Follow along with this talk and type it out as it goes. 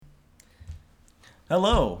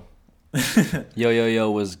Hello.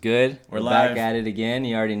 Yo, was good? We're back live. at it again.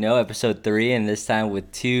 You already know, episode 3, and this time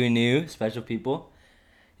with 2 new special people.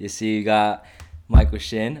 You see, you got Michael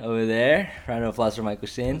Shin over there. Round of applause for Michael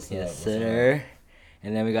Shin. What's yes, up, sir.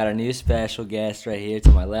 And then we got our new special guest right here to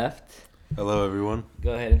my left. Hello, everyone.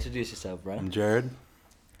 Go ahead, introduce yourself, bro. I'm Jarod.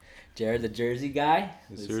 Jarod, the Jersey guy.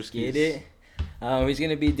 Yes, Let's sir, get skis. it. He's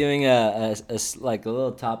gonna be doing a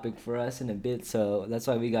little topic for us in a bit, so that's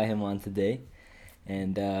why we got him on today.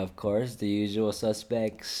 And of course, the usual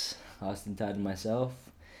suspects, Austin, Todd, and myself.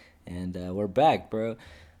 And we're back, bro.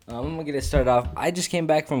 I'm gonna get it started off. I just came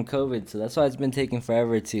back from COVID, so that's why it's been taking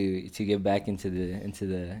forever to get back into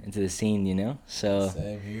the scene, you know. So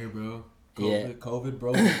Same here, bro. Yeah. COVID,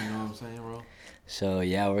 bro. You know what I'm saying, bro? So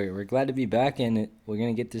yeah, we're glad to be back, and we're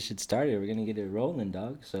gonna get this shit started. We're gonna get it rolling,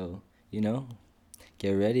 dog. So you know,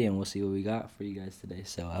 get ready, and we'll see what we got for you guys today.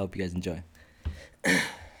 So I hope you guys enjoy.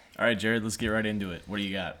 All right, Jared, let's get right into it. What do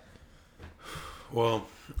you got? Well,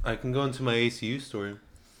 I can go into my ACU story.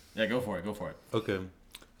 Yeah, go for it. Okay.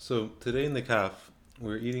 So, today in the calf,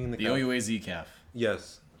 we're eating in the The calf. OUAZ calf.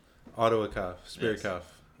 Yes. Ottawa calf. Spirit Yes.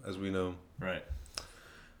 calf, as we know. Right.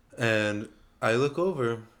 And I look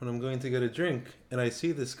over when I'm going to get a drink, and I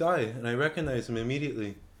see this guy, and I recognize him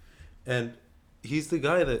immediately. And he's the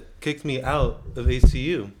guy that kicked me out of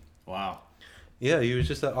ACU. Wow. Yeah, he was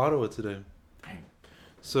just at Ottawa today. Dang.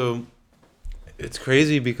 So it's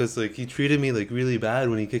crazy because like he treated me like really bad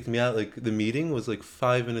when he kicked me out. Like the meeting was like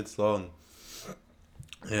 5 minutes long.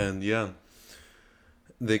 And yeah.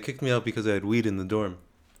 They kicked me out because I had weed in the dorm.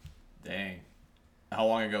 Dang. How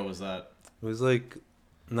long ago was that? It was like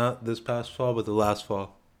not this past fall but the last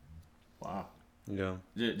fall. Wow. Yeah.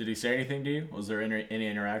 Did he say anything to you? Was there any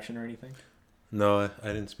interaction or anything? No, I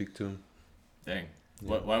didn't speak to him. Dang.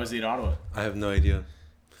 Yeah. Why was he in Ottawa? I have no idea.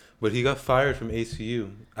 But he got fired from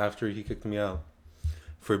ACU after he kicked me out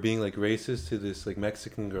for being like racist to this like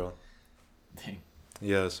Mexican girl. Dang.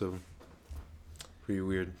 Yeah, so pretty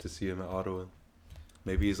weird to see him at Ottawa.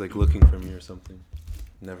 Maybe he's like looking for me or something.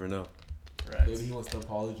 Never know. Right. Maybe he wants to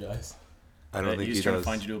apologize. I don't think he's he trying does. to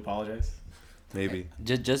find you to apologize. Maybe.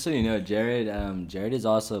 Just so you know, Jared is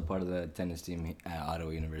also a part of the tennis team at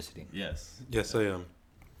Ottawa University. Yes. Yes, I am.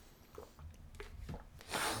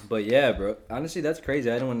 But yeah, bro. Honestly, that's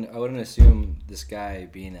crazy. I wouldn't assume this guy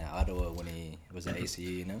being at Ottawa when he was at ACU.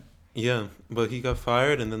 You know. Yeah, but he got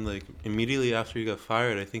fired, and then like immediately after he got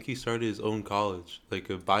fired, I think he started his own college, like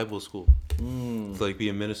a Bible school, to like be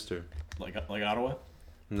a minister. Like Ottawa?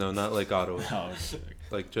 No, not like Ottawa. Oh, okay.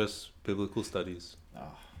 Like just biblical studies.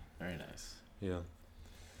 Oh, very nice. Yeah.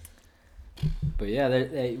 But yeah,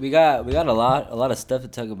 we got a lot of stuff to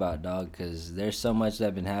talk about, dog. Cause there's so much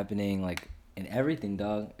that been happening, like in everything,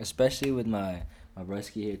 dog. Especially with my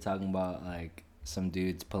brusky here talking about like some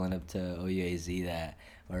dudes pulling up to OUAZ that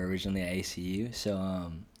were originally at ACU.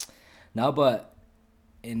 So now, but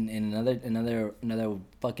in another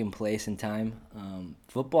fucking place and time,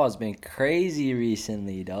 football's been crazy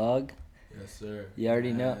recently, dog. Yes, sir. You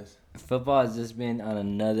already know. Yes. Football has just been on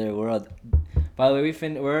another world. By the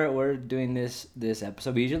way, we're doing this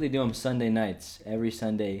episode. We usually do them Sunday nights, every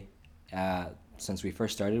Sunday. Since we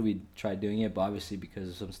first started, we tried doing it, but obviously because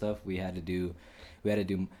of some stuff, we had to do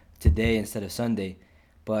today instead of Sunday.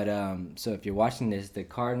 But so if you're watching this, the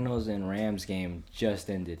Cardinals and Rams game just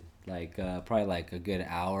ended, like probably like a good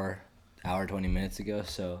hour 20 minutes ago.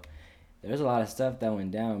 So there's a lot of stuff that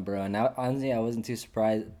went down, bro. And honestly, I wasn't too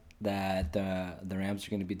surprised that the Rams are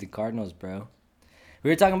gonna beat the Cardinals, bro. We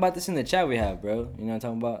were talking about this in the chat we have, bro. You know what I'm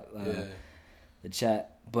talking about? Yeah. The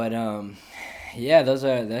chat. But yeah,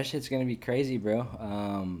 that shit's gonna be crazy,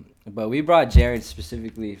 bro. But we brought Jarod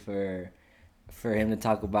specifically for him to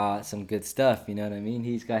talk about some good stuff, you know what I mean?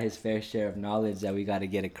 He's got his fair share of knowledge that we gotta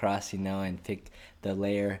get across, you know, and pick the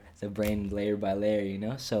brain layer by layer, you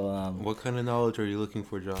know? So What kind of knowledge are you looking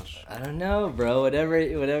for, Josh? I don't know, bro. Whatever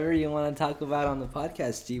you want to talk about on the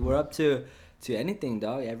podcast, G. We're up to anything,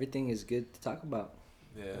 dog. Everything is good to talk about.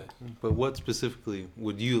 Yeah. But what specifically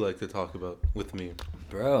would you like to talk about with me?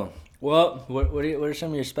 Bro. Well, what are some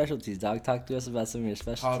of your specialties, dog? Talk to us about some of your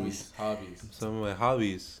specialties. Hobbies. Some of my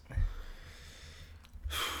hobbies.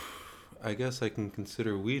 I guess I can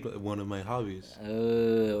consider weed one of my hobbies.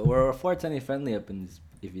 We're 420 friendly up in this,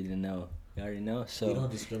 if you didn't know. You already know, so We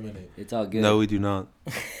don't discriminate. it's all good. No, we do not.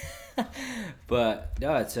 But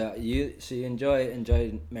no, it's you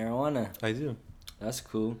enjoy marijuana. I do. That's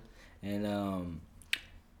cool. And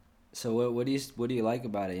so what do you like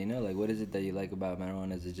about it? You know, like what is it that you like about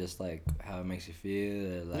marijuana? Is it just like how it makes you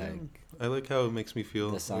feel, or like I like how it makes me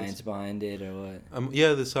feel. the science behind it, or what?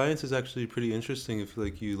 Yeah, the science is actually pretty interesting if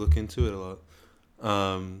like you look into it a lot.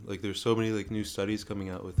 Like there's so many like new studies coming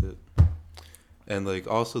out with it, and like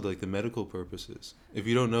also like the medical purposes. If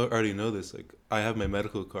you don't already know this, like I have my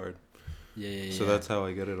medical card, Yeah. so that's how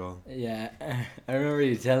I get it all. Yeah, I remember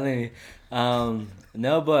you telling me.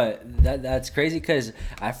 No, but that's crazy because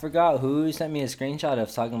I forgot who sent me a screenshot of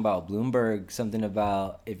talking about Bloomberg, something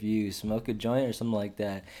about if you smoke a joint or something like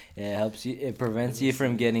that, it helps you, it prevents you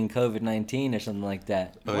from getting COVID-19 or something like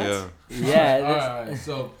that. Oh yeah. Yeah. All right.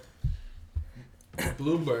 So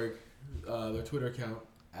Bloomberg, their Twitter account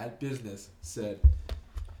at business said,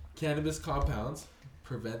 cannabis compounds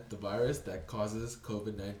prevent the virus that causes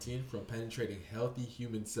COVID-19 from penetrating healthy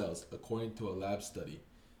human cells, according to a lab study.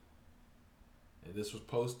 And this was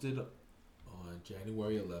posted on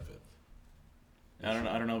January 11th. I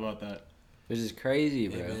don't know about that. Which is crazy,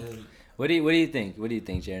 bro. Amen. What do you think? What do you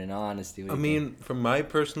think, Jared? In all honesty, what I do you mean, from my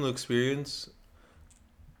personal experience,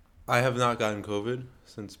 I have not gotten COVID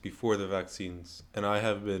since before the vaccines, and I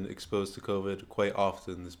have been exposed to COVID quite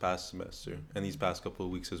often this past semester and these past couple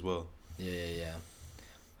of weeks as well. think? Yeah.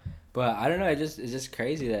 But I don't know. It's just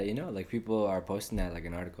crazy that like people are posting that like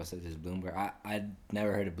an article such as Bloomberg. I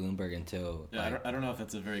never heard of Bloomberg until. Yeah, like, I don't know if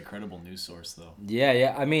that's a very credible news source though.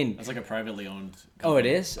 Yeah. I mean. That's like a privately owned. Oh, it company.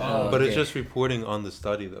 is. But it's okay. just reporting on the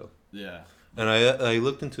study though. Yeah. And I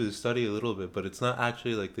looked into the study a little bit, but it's not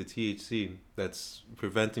actually like the THC that's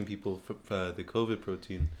preventing people from the COVID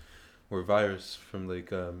protein or virus from like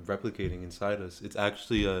replicating inside us. It's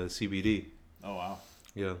actually CBD. Oh wow.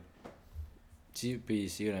 Yeah. But you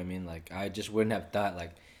see what I mean? Like I just wouldn't have thought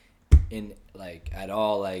like in like at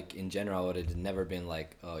all like in general would have never been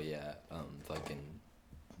like oh yeah fucking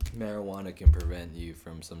marijuana can prevent you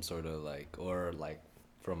from some sort of like or like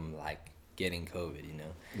from like getting COVID,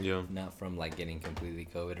 Yeah. not from like getting completely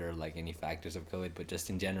COVID or like any factors of COVID, but just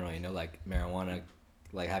in general, like marijuana,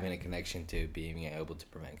 like having a connection to being able to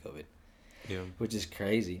prevent COVID, Yeah. which is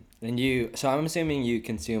crazy. And so I'm assuming you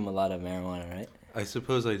consume a lot of marijuana, right? I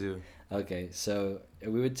suppose I do. Okay, so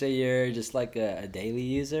we would say you're just like a daily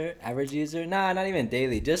user, average user. Nah, not even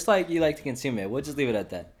daily. Just like you like to consume it. We'll just leave it at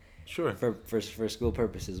that. Sure. For school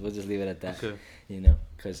purposes, we'll just leave it at that. Okay.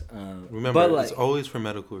 Because Remember, but, like, it's always for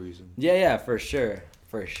medical reasons. Yeah, for sure.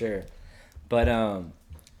 But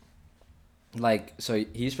like so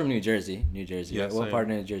he's from New Jersey. Yes, What I part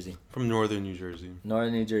am. of New Jersey? From northern New Jersey.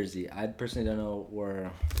 Northern New Jersey. I personally don't know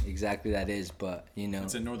where exactly that is, but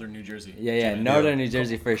It's in northern New Jersey. Yeah, Jimmy. northern New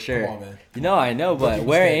Jersey for sure. Come on, man. I know, but Rookie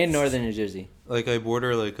where mistakes. in northern New Jersey? Like I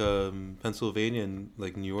border like Pennsylvania and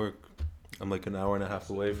like New York. I'm like an hour and a half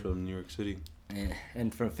away from New York City.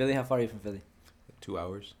 And from Philly, how far are you from Philly? 2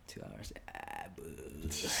 hours. 2 hours. Boo.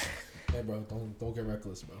 Hey, bro, don't get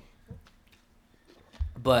reckless, bro.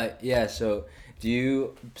 But yeah, so do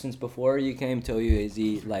you since before you came to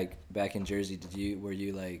OUAZ like back in Jersey, were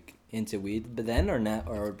you like into weed but then or not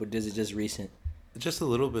or is it just recent? Just a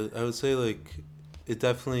little bit. I would say like it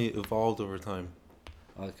definitely evolved over time.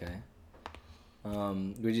 Okay.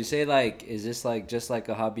 Would you say like is this like just like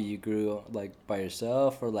a hobby you grew like by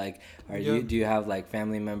yourself or like do you have like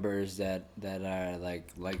family members that are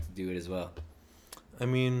like to do it as well? I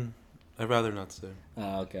mean, I'd rather not say.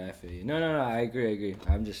 Oh, okay, I feel you. No, I agree.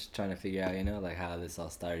 I'm just trying to figure out, like how this all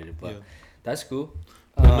started, but Yeah. that's cool.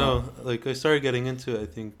 But no, like I started getting into it I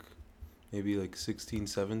think maybe like 16,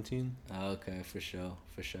 17. Okay, for sure.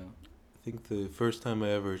 I think the first time I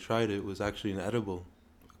ever tried it was actually an edible,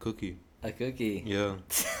 a cookie. A cookie. Yeah.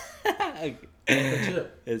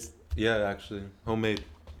 It's Yeah, actually. Homemade.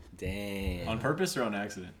 damn. On purpose or on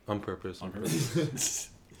accident? On purpose. On purpose.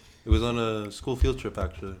 It was on a school field trip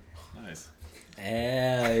actually. Nice.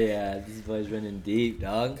 Hell yeah, this boy's running deep,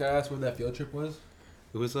 dog. Can I ask what that field trip was?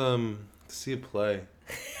 It was to see a play.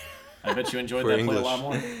 I bet you enjoyed For that play a English. lot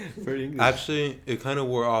more. For English. Actually, it kind of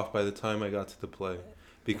wore off by the time I got to the play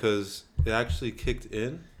because it actually kicked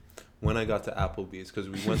in when I got to Applebee's because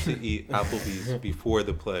we went to eat Applebee's before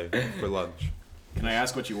the play for lunch. Can I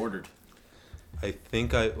ask what you ordered? I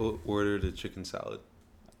think I ordered a chicken salad.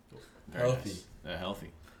 Very Healthy. Nice.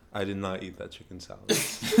 Healthy. I did not eat that chicken salad.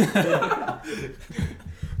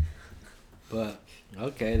 But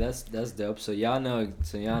okay, that's dope. So y'all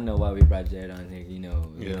know why we brought Jared on here. You know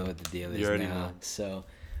what the deal You is already now. know. So,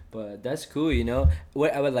 but that's cool.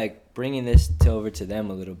 What I would like bringing this over to them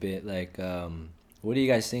a little bit. Like, what do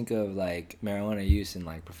you guys think of like marijuana use in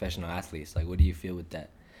like professional athletes? Like, what do you feel with that?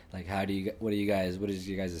 Like, what is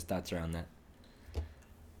your guys' thoughts around that?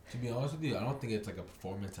 To be honest with you, I don't think it's like a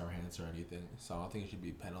performance enhancer or anything. So I don't think it should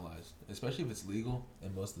be penalized, especially if it's legal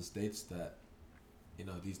in most of the states that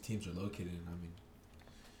these teams are located in. I mean,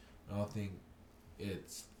 I don't think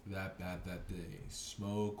it's that bad that they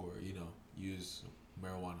smoke or use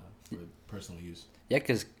marijuana for personal use. Yeah,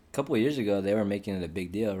 because a couple of years ago they were making it a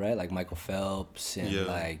big deal, right? Like Michael Phelps and Yeah.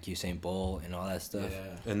 like Usain Bolt and all that stuff.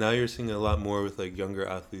 Yeah. And now you're seeing it a lot more with like younger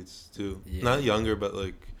athletes too. Yeah. Not younger, but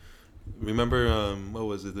like, remember what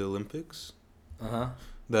was it? The Olympics. Uh-huh.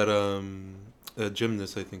 That a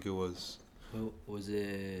gymnast, I think it was. Who was it?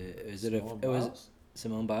 Is it Simone it was Biles?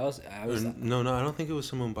 Simone Biles? I was. No, I don't think it was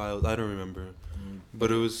Simone Biles. I don't remember. Mm.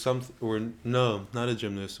 But it was something, or no, not a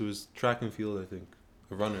gymnast. It was track and field, I think.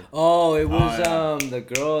 A runner. Oh, it was yeah. the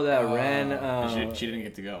girl that ran She didn't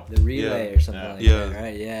get to go. the relay Yeah. or something Yeah. like Yeah. that,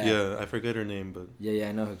 right? Yeah. Yeah, I forget her name, but Yeah,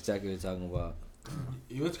 I know exactly what you're talking about.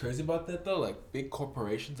 You know what's crazy about that though? Like big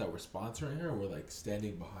corporations that were sponsoring her were like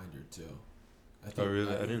standing behind her too. I oh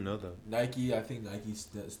really? I didn't know that. Nike, I think Nike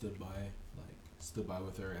stood by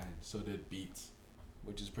with her, and so did Beats,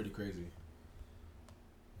 which is pretty crazy.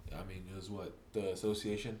 I mean, it was what the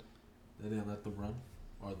association. They didn't let them run,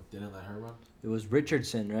 or didn't let her run. It was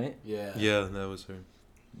Richardson, right? Yeah. Yeah, that was her.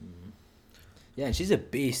 Yeah, and she's a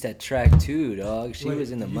beast at track too, dog. She Wait,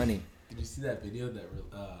 was in the did you- money. Did you see that video that?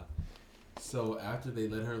 So after they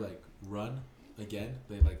let her like run again,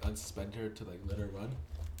 they like unsuspended her to like let her run.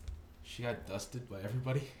 She got dusted by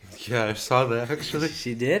everybody. Yeah, I saw that actually.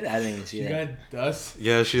 She did? I didn't even see She that. got dusted.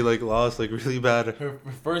 Yeah, she like lost like really bad. Her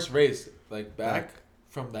first race, like back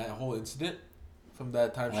from that whole incident, from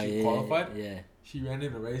that time Oh, she yeah, qualified, Yeah. she ran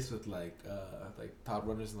in a race with like top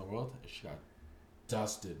runners in the world, and she got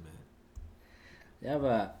dusted, man. Yeah,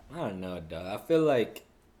 but I don't know, dog. I feel like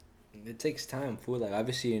it takes time, fool. Like,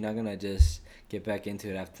 obviously, you're not gonna just get back into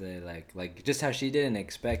it after, like just how she didn't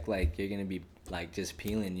expect, like, you're gonna be, like, just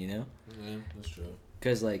peeling, you know? Yeah, that's true.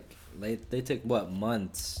 Because, like, they took, what,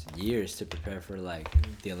 months, years to prepare for, like,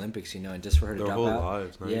 the Olympics, you know? And just for her to Their drop whole out.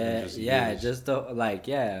 lives. Not Yeah, even just yeah, years. just, the, like,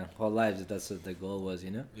 yeah, whole lives, that's what the goal was,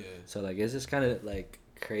 you know? Yeah. So, like, it's just kind of, like,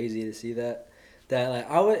 crazy to see that. That,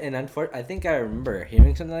 like, I think I remember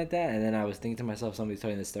hearing something like that, and then I was thinking to myself, somebody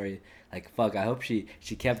told me the story, like, fuck, I hope she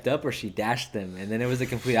kept up or she dashed them, and then it was the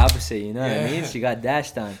complete opposite, you know what I mean? Yeah. She got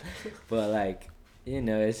dashed on, but, like, you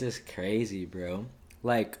know, it's just crazy, bro.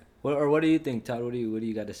 Like, what do you think, Todd? What do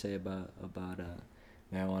you got to say about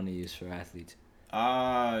marijuana use for athletes?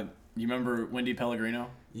 You remember Wendy Pellegrino?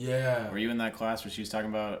 Yeah. Were you in that class where she was talking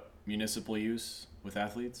about municipal use with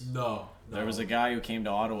athletes? No. There was a guy who came to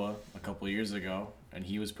Ottawa a couple of years ago, and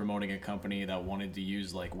he was promoting a company that wanted to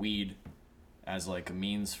use like weed as like a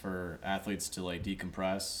means for athletes to like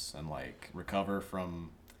decompress and like recover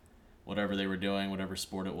from whatever they were doing, whatever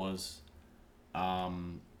sport it was.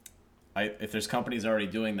 If there's companies already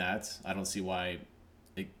doing that, I don't see why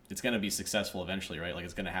it's going to be successful eventually, right? Like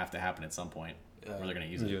it's going to have to happen at some point where they're going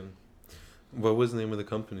to use it. Yeah. What was the name of the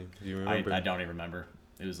company? Do you remember? I don't even remember.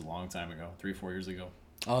 It was a long time ago, 3-4 years ago.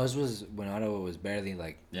 Oh, this was when Ottawa was barely,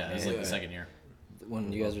 like, Yeah, it was like the second year.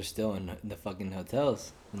 when you guys were still in the fucking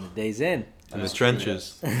hotels, in the days in. In the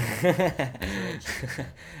trenches.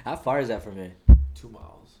 How far is that from here? 2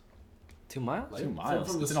 miles. 2 miles? Like, 2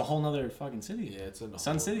 miles. from It's the- in a whole nother fucking city. Yeah, it's in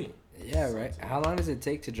Sun City. Yeah, right. How long does it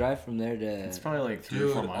take to drive from there to? It's probably like 3 or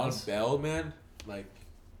Dude, 4 on miles. Bell, man, like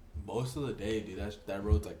most of the day, dude, that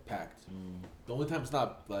road's like packed. The only time it's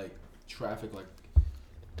not like traffic, like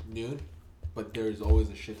noon, but there's always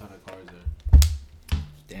a shit ton of cars there.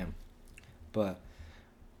 Damn. But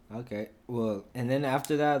okay, well, and then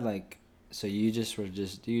after that, like, so you just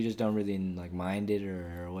don't really like mind it,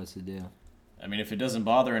 or what's the deal? I mean, if it doesn't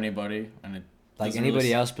bother anybody, and it Like doesn't anybody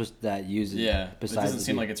really, else that uses yeah, it besides doesn't the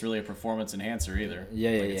seem weed. like it's really a performance enhancer either.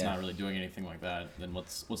 Yeah, like yeah, it's yeah. not really doing anything like that. Then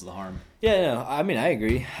what's the harm? Yeah, no, I mean, I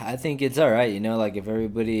agree. I think it's all right, you know, like if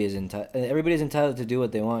everybody's entitled to do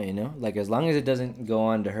what they want, you know, like as long as it doesn't go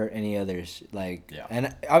on to hurt any others, like, Yeah.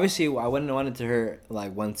 and obviously I wouldn't want it to hurt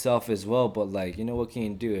like oneself as well, but like, you know, what can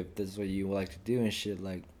you do if this is what you like to do and shit,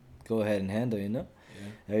 like, go ahead and handle, you know,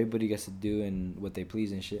 Yeah. everybody gets to do and what they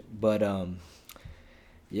please and shit, but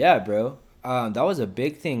yeah, bro, that was a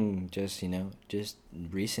big thing just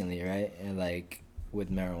recently, right, and like with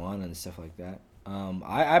marijuana and stuff like that.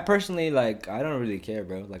 I personally, like, I don't really care,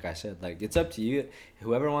 bro. Like I said, like, it's up to you.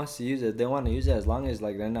 Whoever wants to use it, they want to use it as long as,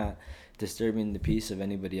 like, they're not disturbing the peace of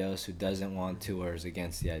anybody else who doesn't want to or is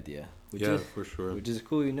against the idea. Which Yeah, is, for sure. which is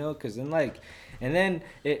cool, you know, because then, like, and then,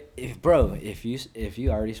 if you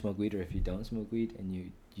already smoke weed or if you don't smoke weed and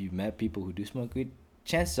you met people who do smoke weed,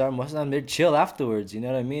 chances are most of them, they're chill afterwards, you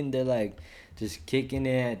know what I mean? They're, like, just kicking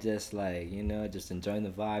it, just, like, you know, just enjoying the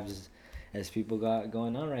vibes as people got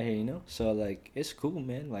going on right here, you know? So, like, it's cool,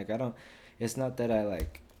 man. Like, it's not that I,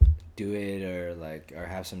 like, do it or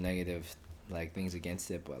have some negative, like, things against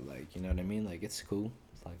it, but, like, you know what I mean? Like, it's cool.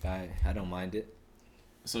 Like, I don't mind it.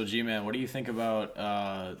 So, G-Man, what do you think about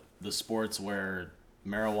the sports where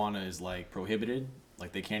marijuana is like prohibited.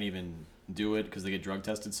 Like they can't even do it because they get drug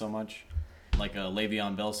tested so much. Like a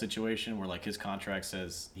Le'Veon Bell situation where like his contract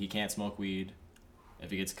says he can't smoke weed.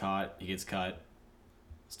 If he gets caught, he gets cut.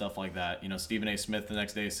 Stuff like that. You know, Stephen A. Smith the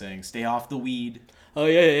next day saying, "Stay off the weed." Oh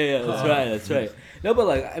yeah. That's right. No, but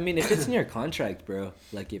like I mean, if it's in your contract, bro,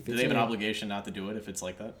 like if it's Do they have an your- obligation not to do it if it's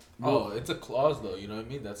like that? Oh, it's a clause though. You know what I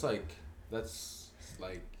mean? That's like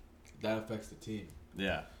that affects the team.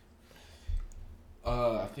 Yeah.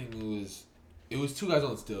 I think it was two guys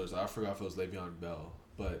on the Steelers. I forgot if it was Le'Veon Bell,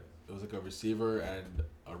 but it was like a receiver and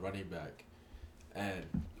a running back, and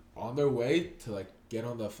on their way to like get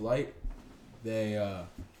on the flight, they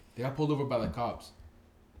got pulled over by the cops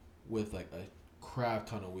with like a crap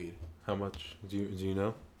ton of weed. How much? Do you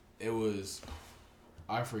know? It was,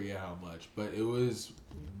 I forget how much, but it was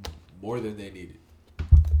more than they needed.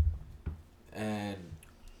 And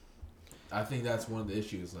I think that's one of the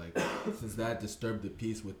issues. Like, since that disturbed the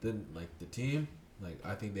peace within like the team, like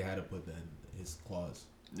I think they had to put that in his clause.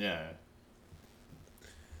 Yeah.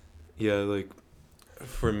 Yeah, like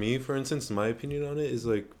for me, for instance, my opinion on it is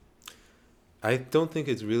like I don't think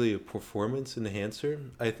it's really a performance enhancer.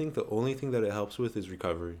 I think the only thing that it helps with is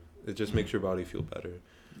recovery. It just makes your body feel better,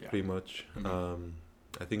 Yeah. pretty much. Mm-hmm.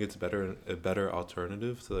 I think it's a better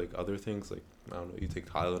alternative to like other things. Like I don't know, you take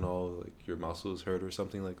Tylenol, like your muscles hurt or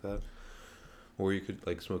something like that, or you could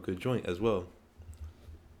like smoke a joint as well.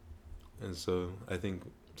 And so I think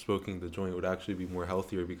smoking the joint would actually be more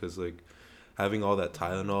healthier because like having all that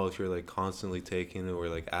Tylenol, if you're like constantly taking it, or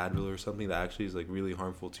like Advil or something, that actually is like really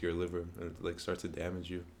harmful to your liver and like starts to damage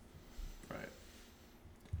you. Right.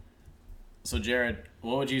 So Jarod,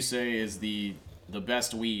 what would you say is the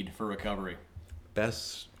best weed for recovery?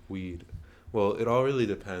 Best weed. Well, it all really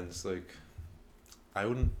depends. Like, I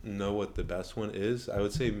wouldn't know what the best one is. I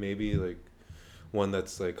would say maybe like one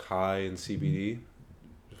that's like high in CBD,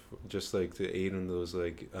 just like to aid in those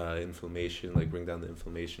like inflammation, like bring down the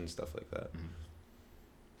inflammation, stuff like that.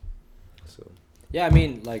 So Yeah, I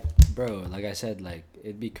mean, like, bro, like I said, like,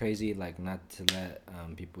 it'd be crazy, like, not to let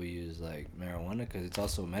people use, like, marijuana, because it's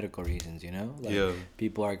also medical reasons, you know? Like, yeah,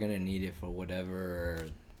 people are going to need it for whatever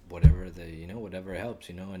helps,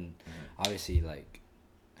 you know? And obviously, like,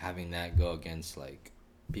 having that go against, like,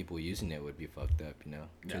 people using it would be fucked up, you know?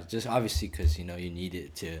 Yeah. Just obviously because, you know, you need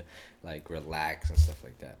it to, like, relax and stuff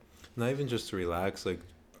like that. not even just to relax. Like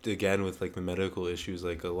again, with like the medical issues,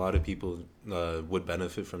 like a lot of people would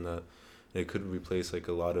benefit from that. It could replace like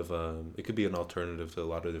a lot of it could be an alternative to a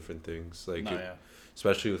lot of different things, like Yeah.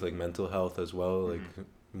 especially with like mental health as well. Like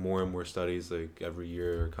more and more studies like every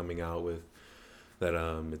year are coming out with that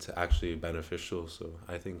it's actually beneficial. So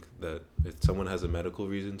I think that if someone has a medical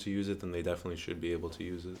reason to use it, then they definitely should be able to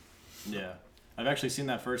use it. Yeah. I've actually seen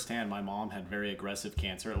that firsthand. My mom had very aggressive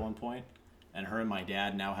cancer at one point, and her and my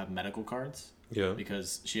dad now have medical cards Yeah.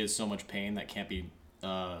 because she has so much pain that can't be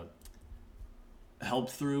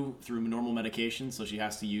helped through normal medication, so she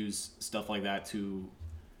has to use stuff like that to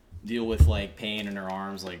deal with like pain in her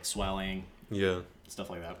arms, like swelling, Yeah.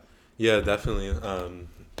 stuff like that. Yeah, definitely.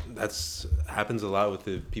 That's happens a lot with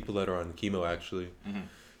the people that are on chemo actually.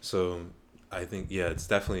 So I think it's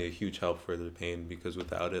definitely a huge help for the pain, because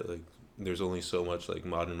without it, like there's only so much like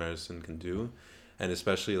modern medicine can do, and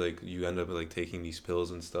especially like you end up like taking these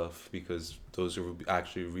pills and stuff, because those are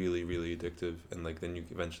actually really really addictive, and like then you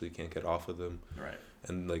eventually can't get off of them. Right.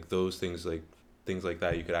 And like those things like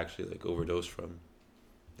that you could actually like overdose from.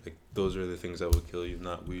 Like those are the things that would kill you,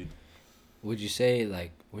 not weed. Would you say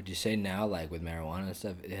now, like with marijuana and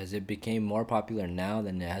stuff, has it became more popular now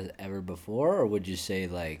than it has ever before, or would you say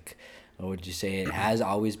it has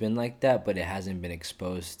always been like that, but it hasn't been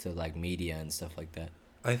exposed to like media and stuff like that?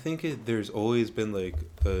 I think there's always been like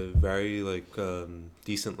a very like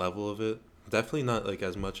decent level of it. Definitely not like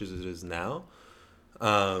as much as it is now.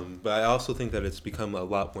 But I also think that it's become a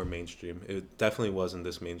lot more mainstream. It definitely wasn't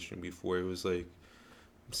this mainstream before. It was like,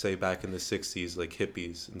 say back in the 60s, like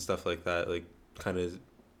hippies and stuff like that, like kind of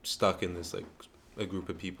stuck in this like a group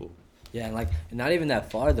of people. Yeah, and like not even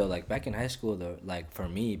that far though. Like back in high school, for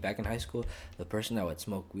me, back in high school, the person that would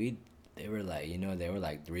smoke weed, they were like, you know, they were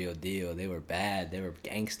like the real deal. They were bad. They were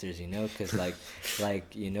gangsters, you know, because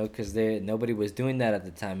because nobody was doing that at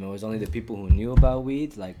the time. It was only the people who knew about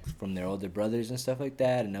weed, like from their older brothers and stuff like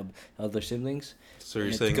that, and other siblings. So you're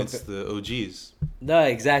And saying it's the OGs? No,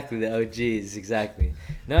 exactly, the OGs, exactly.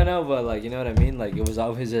 No, but like, you know what I mean? Like, it was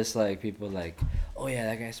always just like people like, oh yeah,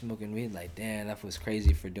 that guy's smoking weed. Like, damn, that was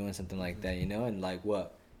crazy for doing something like that, you know? And like,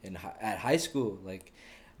 what at high school, like,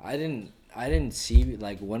 I didn't see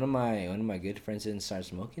like one of my good friends didn't start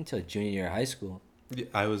smoking until junior year of high school, Yeah,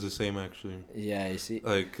 I was the same actually. Yeah, you see.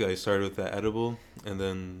 Like I started with that edible, and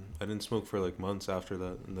then I didn't smoke for like months after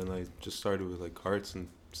that, and then I just started with like carts and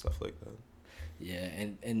stuff like that. Yeah,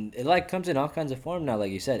 and it like comes in all kinds of form now,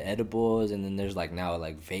 like you said, edibles, and then there's like now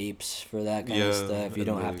like vapes for that kind of stuff. You and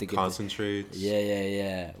don't the have to get concentrates.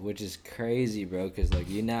 yeah, which is crazy, bro. Cause like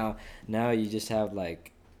you now you just have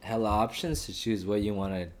like hella options to choose what you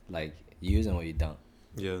want to like use and what you don't.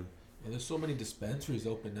 Yeah. And there's so many dispensaries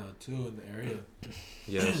open now too in the area.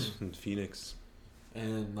 Yes, in Phoenix.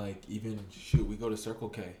 And like even shoot, we go to Circle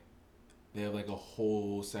K. They have like a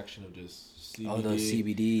whole section of just CBD. Oh, those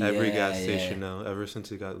CBD. Every yeah, gas station yeah. now, ever since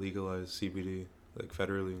it got legalized CBD, like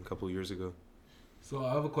federally a couple years ago. So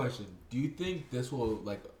I have a question. Do you think this will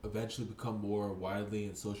like eventually become more widely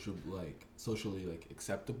and socially like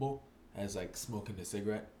acceptable as like smoking a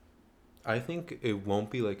cigarette? I think it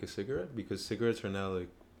won't be like a cigarette because cigarettes are now like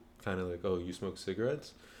kind of like, oh, you smoke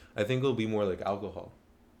cigarettes. I think it'll be more like alcohol.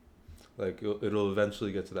 Like it'll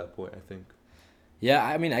eventually get to that point, I think. Yeah,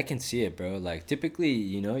 I mean, I can see it, bro. Like, typically,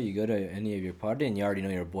 you know, you go to any of your party and you already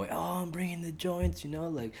know your boy. Oh, I'm bringing the joints, you know,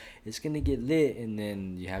 like, it's gonna get lit. And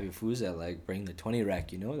then you have your fools that, like, bring the 20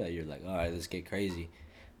 rack, you know, that you're like, all right, let's get crazy.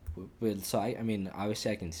 But so, I mean,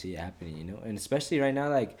 obviously I can see it happening, you know. And especially right now,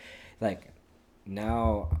 like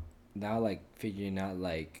now, like, figuring out,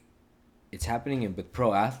 like, it's happening with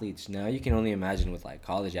pro athletes. Now you can only imagine with, like,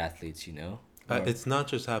 college athletes, you know. It's not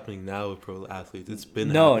just happening now with pro athletes. It's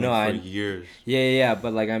been for years. Yeah,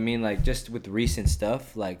 but like I mean, like just with recent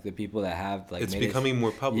stuff, like the people that have like it's becoming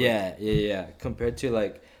more public. Yeah. Compared to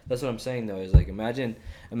like that's what I'm saying though is like imagine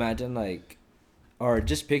like, or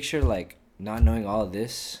just picture like not knowing all of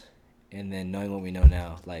this, and then knowing what we know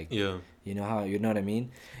now. Like yeah, you know how you know what I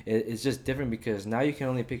mean. It's just different because now you can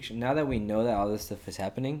only picture now that we know that all this stuff is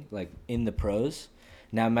happening like in the pros.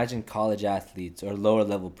 Now imagine college athletes or lower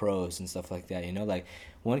level pros and stuff like that, you know, like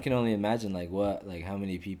one can only imagine like what, like how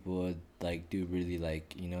many people would like do really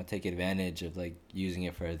like, you know, take advantage of like using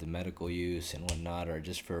it for the medical use and whatnot, or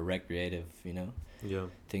just for recreative, you know,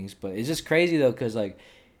 things. But it's just crazy though. Cause like,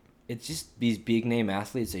 it's just these big name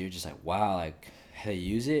athletes that you're just like, wow, like they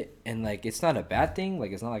use it. And like, it's not a bad thing.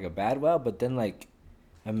 Like, it's not like a bad well, but then like,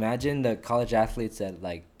 imagine the college athletes that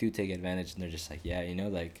like do take advantage and they're just like, yeah, you know,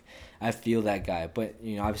 like I feel that guy, but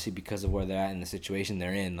you know, obviously because of where they're at and the situation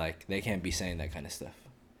they're in, like they can't be saying that kind of stuff.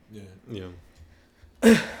 Yeah.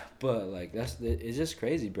 But like it's just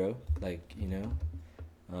crazy, bro. Like, you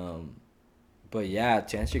know, but yeah,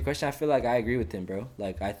 to answer your question, I feel like I agree with him, bro.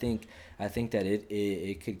 Like I think that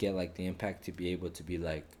it could get like the impact to be able to be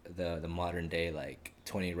like the modern day like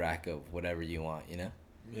 20 rack of whatever you want, you know.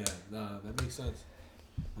 Yeah, nah, that makes sense.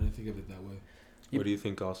 I didn't think of it that way. What do you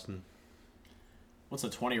think, Austin? What's a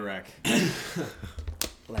 20 rack?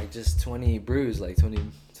 Like just 20 brews, like 20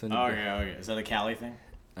 Oh, yeah. Is that a Cali thing?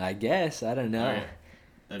 I guess. I don't know.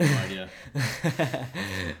 Oh, yeah. I have no idea.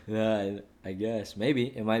 No, I guess. Maybe.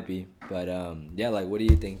 It might be. But, yeah, like, what do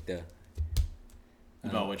you think, though?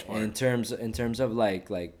 About which part? In terms of, like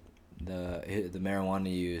the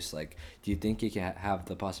marijuana use, like, do you think it can have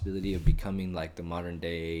the possibility of becoming, like, the modern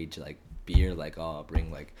day age, like, beer, like, oh, I'll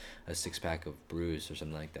bring like a 6-pack of brews or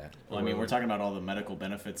something like that? Well, I mean, we're talking about all the medical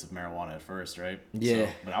benefits of marijuana at first, right? Yeah.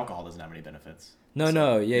 So, but alcohol doesn't have any benefits. Yeah,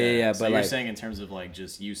 So but you're like, saying in terms of like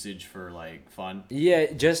just usage for like fun?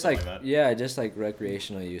 Yeah, just like that? yeah, just like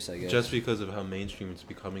recreational use, I guess. Just because of how mainstream it's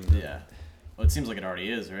becoming. Yeah. Well, it seems like it already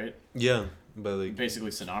is, right? Yeah, but like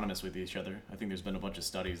basically synonymous with each other. I think there's been a bunch of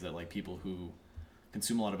studies that like people who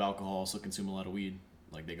consume a lot of alcohol also consume a lot of weed.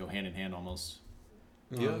 Like they go hand in hand almost.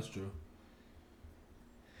 Yeah, that's true.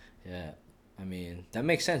 Yeah, I mean, that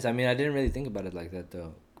makes sense. I mean, I didn't really think about it like that,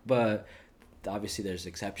 though. But obviously there's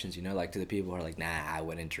exceptions, you know, like to the people who are like, nah, I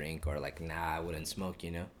wouldn't drink, or like, nah, I wouldn't smoke,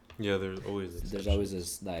 you know? Yeah, there's always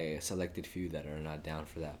this like a selected few that are not down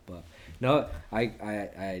for that. But no,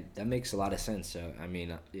 I that makes a lot of sense. So, I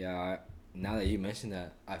mean, yeah, now that you mentioned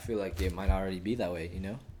that, I feel like it might already be that way, you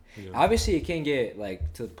know? Yeah. Obviously, it can get,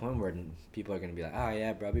 like, to the point where people are going to be like, oh,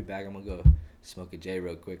 yeah, bro, I'll be back. I'm going to go smoke a J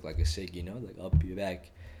real quick, like a cig, you know? Like, I'll be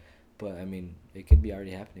back. But, I mean, it could be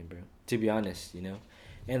already happening, bro. To be honest, you know?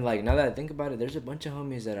 And, like, now that I think about it, there's a bunch of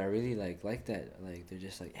homies that are really, like that. Like, they're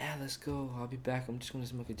just like, yeah, let's go. I'll be back. I'm just going to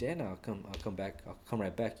smoke a J and I'll come back. I'll come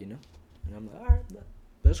right back, you know? And I'm like, all right,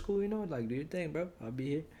 that's cool, you know? Like, do your thing, bro. I'll be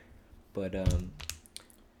here. But,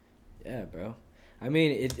 yeah, bro. I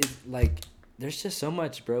mean, it like, there's just so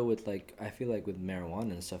much, bro, with, like, I feel like with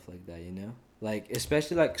marijuana and stuff like that, you know? Like,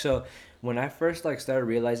 especially, like, so when I first, like, started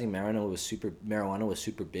realizing marijuana was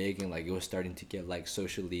super big and, like, it was starting to get, like,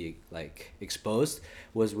 socially, like, exposed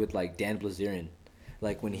was with, like, Dan Blazerian.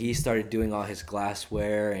 like when he started doing all his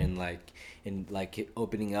glassware and like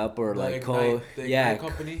opening up or The like Ignite- the Ignite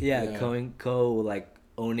company? yeah, Yeah. co like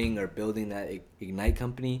owning or building that Ignite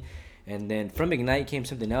company, and then from Ignite came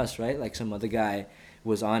something else, right? Like some other guy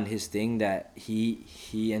was on his thing that he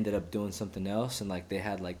ended up doing something else, and like they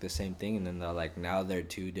had like the same thing, and then they're like now they're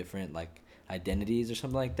two different like identities or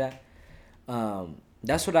something like that.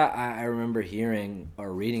 That's what I remember hearing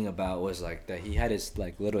or reading about, was like that he had his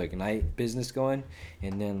like little Ignite business going,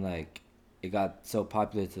 and then like it got so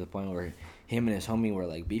popular to the point where him and his homie were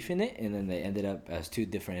like beefing it, and then they ended up as two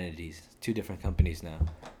different entities, two different companies now.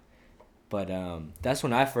 But that's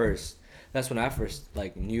when I first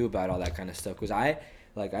like knew about all that kind of stuff, because I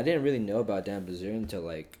didn't really know about Dan Bazir until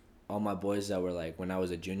like all my boys that were like when I was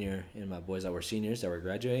a junior and my boys that were seniors that were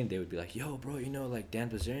graduating, they would be like, yo bro, you know like Dan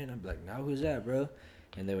Bazir? I'd be like, nah, who's that, bro?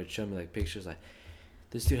 And they would show me like pictures like,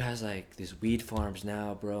 this dude has like these weed farms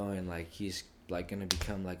now, bro, and like he's like gonna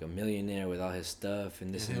become like a millionaire with all his stuff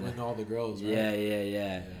and this And and him that. and all the girls, right?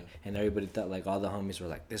 Yeah. And everybody thought like all the homies were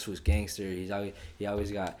like, this was gangster. He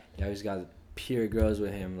always got pure girls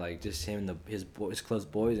with him, like just him and his close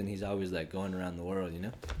boys, and he's always like going around the world, you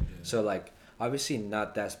know. Yeah. So like obviously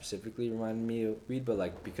not that specifically reminded me of weed, but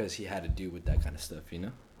like because he had to do with that kind of stuff, you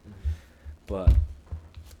know. Mhm. But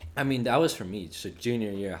I mean that was for me, so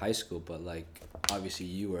junior year of high school. But like obviously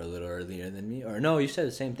you were a little earlier than me, or no? You said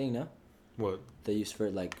the same thing, no? What? They used for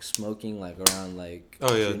like smoking like around like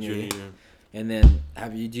Oh yeah, junior junior year. year. And then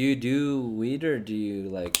do you do weed, or do you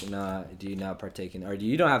not partake in, or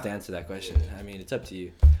you don't have to answer that question. Yeah. I mean, it's up to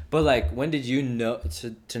you. But like when did you know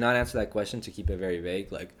to not answer that question, to keep it very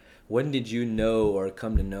vague, like when did you know or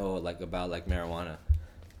come to know like about like marijuana?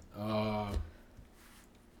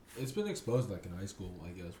 It's been exposed like in high school, I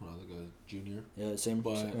guess, when I was like a junior. Yeah, same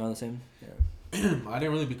But- around the same. Yeah. I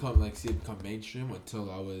didn't really see it become mainstream until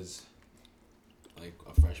I was like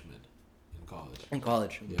a freshman in college. In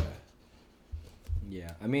college. Yeah.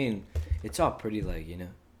 Yeah. I mean, it's all pretty like, you know,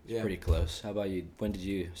 Yeah. pretty close. How about you? When did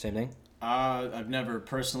you, same thing? I've never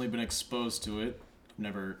personally been exposed to it. I've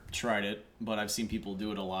never tried it, but I've seen people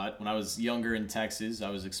do it a lot. When I was younger in Texas, I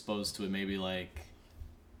was exposed to it maybe like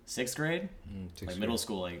 6th grade, like middle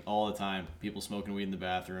school, like all the time. People smoking weed in the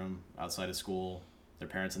bathroom, outside of school, their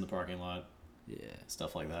parents in the parking lot, Yeah.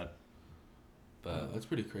 stuff like that. But That's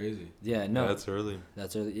pretty crazy. yeah, no. That's early.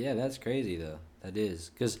 That's really, yeah, that's crazy though. That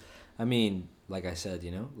is, cause I mean, like I said,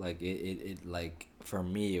 you know, like it like for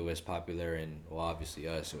me it was popular, and well, obviously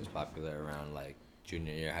us it was popular around like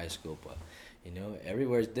junior year high school, but you know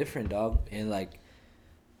everywhere's different, dog, and like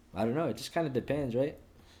I don't know, it just kind of depends, right?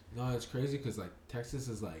 No, it's crazy because like Texas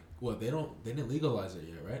is like, well, they didn't legalize it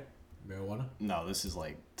yet, right? Marijuana. No, this is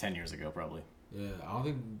like 10 years ago, probably. Yeah, I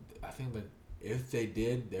think that if they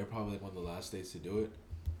did, they're probably like one of the last states to do it.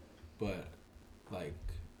 But like,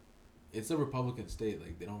 it's a Republican state.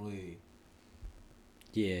 Like they don't really.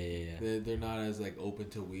 Yeah. They're not as like open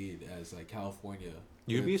to weed as like California.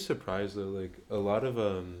 You'd be surprised though, like a lot of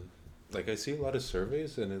like I see a lot of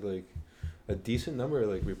surveys and it like a decent number of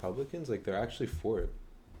like Republicans, like they're actually for it.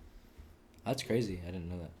 That's crazy. I didn't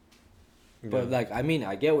know that. Yeah. But like, I mean,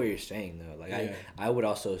 I get what you're saying though. Like, Yeah. I would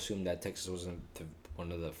also assume that Texas wasn't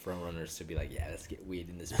one of the front runners to be like, yeah, let's get weed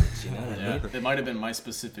in this bitch. You know what I mean? Yeah, it might have been my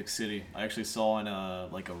specific city. I actually saw in a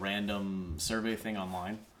random survey thing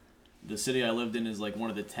online. The city I lived in is like one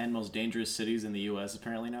of the 10 most dangerous cities in the U.S.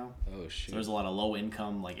 apparently now. Oh So shit. there's a lot of low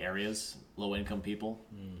income like areas, low income people.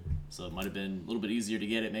 So it might have been a little bit easier to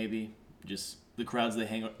get it, maybe. Just the crowds they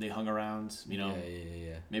hung around, you know.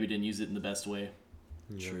 Yeah. Maybe didn't use it in the best way.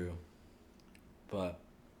 Yeah. True. But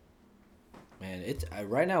man, it's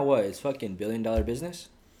right now what? It's fucking $1 billion business.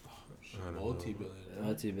 I don't know. Multi-billion.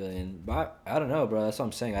 Multi-billion. But I don't know, bro. That's what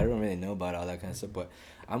I'm saying. I don't really know about all that kind of stuff, but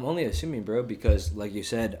I'm only assuming, bro, because like you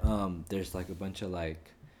said, there's like a bunch of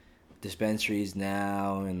like dispensaries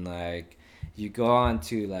now, and like you go on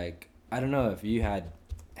to like, I don't know if you had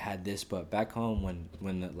this, but back home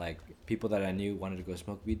when the, like people that I knew wanted to go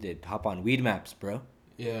smoke weed, they'd hop on weed maps, bro.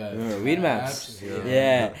 Yeah. Remember weed maps? Apps,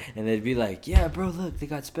 Yeah. And they'd be like, yeah, bro, look, they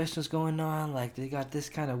got specials going on. Like, they got this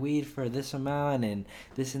kind of weed for this amount and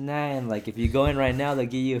this and that. And, like, if you go in right now, they'll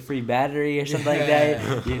give you a free battery or something like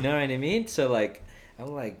that. You know what I mean? So, like,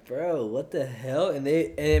 I'm like, bro, what the hell? And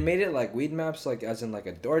it made it, like, weed maps, like, as in, like,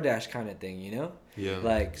 a DoorDash kind of thing, you know? Yeah.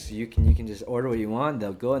 Like, so you can just order what you want.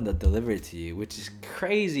 They'll go and they'll deliver it to you, which is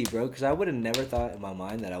crazy, bro. Because I would have never thought in my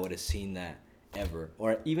mind that I would have seen that ever.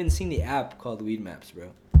 Or even seen the app called Weed Maps, bro.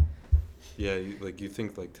 Yeah, you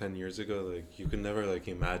think like 10 years ago, like you could never like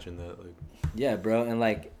imagine that, like. Yeah, bro, and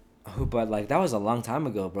like But like that was a long time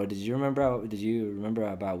ago, bro. Did you remember? Did you remember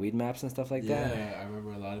about weed maps and stuff like that? Yeah, I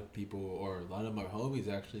remember a lot of people, or a lot of my homies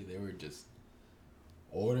actually, they were just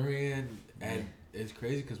ordering, and it's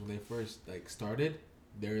crazy because when they first like started,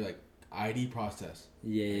 they were like ID process,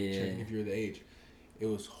 Yeah, like, yeah, checking yeah. if you're the age. It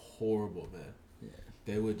was horrible, man. Yeah.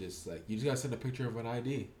 They would just like, you just gotta send a picture of an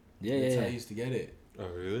ID. Yeah, That's yeah, how yeah. you used to get it. Oh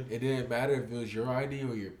really? It didn't matter if it was your ID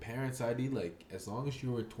or your parents' ID. Like as long as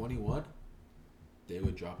you were 21, they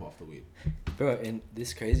would drop off the weed. Bro, and this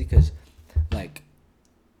is crazy because, like,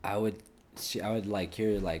 I would like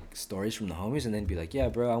hear like stories from the homies and then be like, yeah,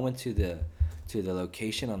 bro, I went to the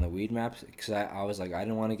location on the weed maps because I was like I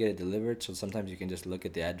didn't want to get it delivered, so sometimes you can just look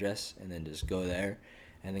at the address and then just go there,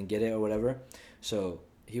 and then get it or whatever. So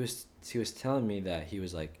he was telling me that he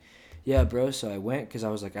was like, yeah, bro. So I went because I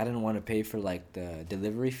was like I didn't want to pay for like the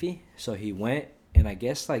delivery fee. So he went, and I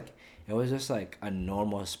guess like it was just like a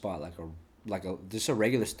normal spot, like a just a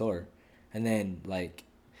regular store, and then like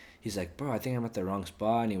he's like, bro, I think I'm at the wrong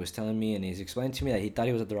spot, and he was telling me, and he's explaining to me that he thought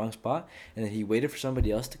he was at the wrong spot, and then he waited for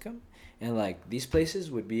somebody else to come, and like these places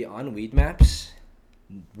would be on weed maps,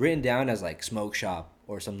 written down as like smoke shop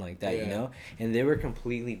or something like that, you Yeah. know, and they were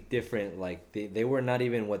completely different. Like they were not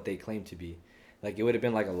even what they claimed to be. Like it would have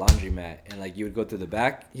been like a laundromat, and like you would go through the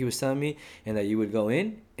back. He was telling me, and that you would go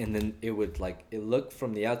in, and then it would like it looked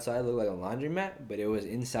from the outside looked like a laundromat, but it was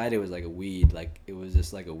inside. It was like a weed, like it was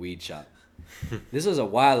just like a weed shop. This was a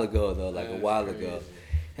while ago though, like a That's while crazy. ago,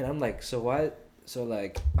 and I'm like, so why? So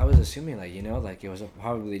like I was assuming like you know like it was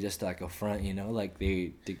probably just like a front, you know, like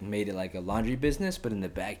they made it like a laundry business, but in the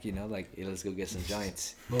back, you know, like hey, let's go get some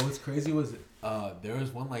joints. But what's crazy was there was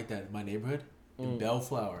one like that in my neighborhood in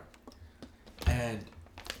Bellflower, and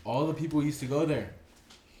all the people used to go there,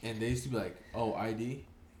 and they used to be like, "Oh, ID,"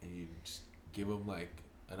 and you just give them like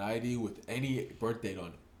an ID with any birth date on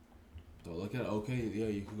it. So look at it, okay, yeah,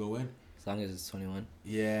 you can go in. As long as it's 21.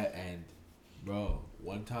 Yeah, and bro,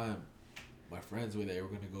 one time my friends were there, were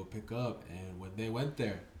gonna go pick up, and when they went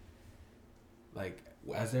there, like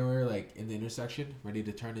as they were like in the intersection, ready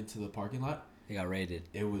to turn into the parking lot, They got raided.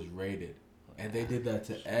 it was raided, and they did that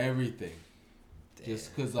to everything. Damn.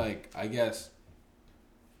 Just cause like I guess,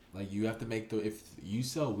 like you have to make if you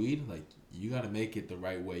sell weed, like you gotta make it the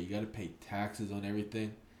right way. You gotta pay taxes on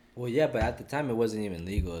everything. Well, yeah, but at the time it wasn't even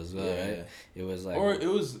legal as well, Yeah. right? It was like Or it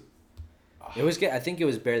was. I think it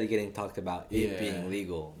was barely getting talked about it Yeah. being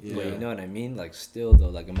legal. But Yeah. you know what I mean? Like still though,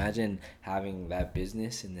 like imagine having that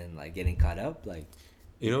business and then like getting caught up. Like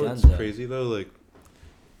You know done what's though. crazy though? Like,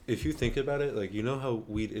 if you think about it, like you know how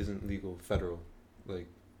weed isn't legal federal, like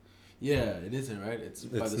Yeah, it isn't right. It's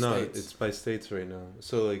by it's the not. states. It's by states right now.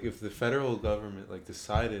 So like, if the federal government like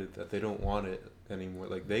decided that they don't want it anymore,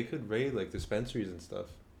 like they could raid like dispensaries and stuff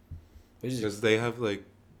which is because they have like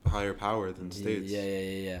higher power than states.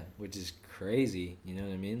 yeah. Which is crazy. You know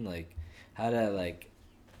what I mean? Like how to like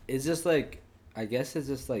it's just like I guess it's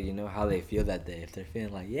just like, you know, how they feel that day. If they're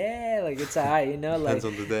feeling like, yeah, like it's alright, you know, like Depends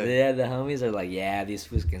on the day. yeah, the homies are like, yeah, these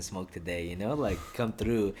fools can smoke today, you know, like come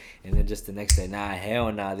through, and then just the next day, nah, hell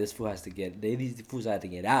nah, this fool has to these fools have to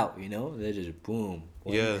get out, you know, they're just boom,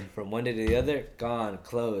 Yeah. from one day to the other, gone,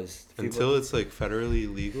 closed. Until it's like federally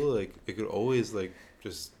legal, like it could always like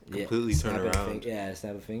just completely turn snap a around.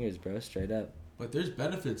 snap of fingers, bro, straight up. But there's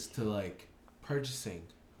benefits to like purchasing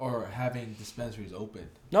or having dispensaries open.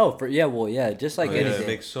 No, just like Oh, yeah, anything. it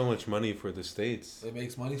makes so much money for the states. It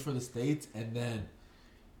makes money for the states, and then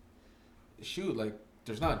shoot, like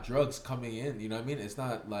there's not drugs coming in. You know what I mean? It's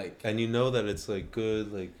not like And you know that it's like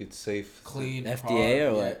good, like it's safe. clean FDA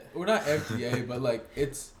or what? We're not FDA, but like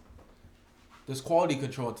there's quality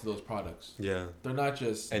control into those products. Yeah. They're not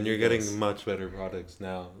just. And you're getting much better products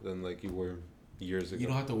now than like you were years ago. You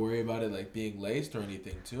don't have to worry about it like being laced or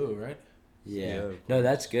anything too, right? Yeah. Yeah, of No, course.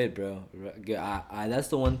 that's good, bro. Good. I that's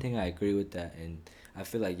the one thing I agree with that, and I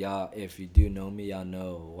feel like y'all, if you do know me, y'all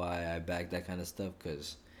know why I back that kind of stuff.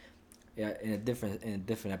 Cause, yeah, in a different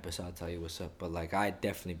episode, I'll tell you what's up. But like, I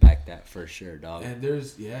definitely back that for sure, dog. And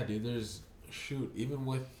there's shoot, even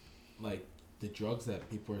with like the drugs that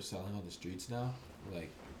people are selling on the streets now, like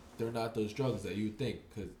they're not those drugs that you would think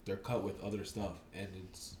because they're cut with other stuff, and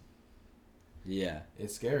Yeah.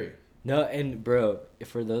 it's scary. No, and bro,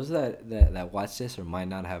 for those that watch this or might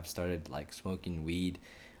not have started like smoking weed,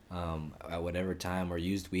 at whatever time or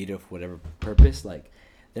used weed for whatever purpose, like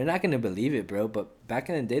they're not gonna believe it, bro. But back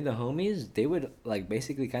in the day, the homies, they would like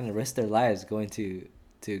basically kind of risk their lives going to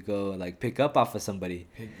go like pick up off of somebody.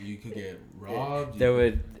 You could get robbed.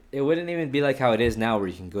 It wouldn't even be like how it is now, where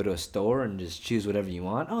you can go to a store and just choose whatever you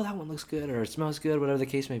want. Oh, that one looks good or it smells good, whatever the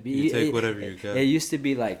case may be. You take whatever you get. It used to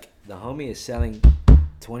be like the homie is selling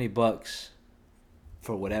 $20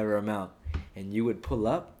 for whatever amount. And you would pull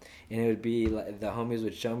up, and it would be like the homies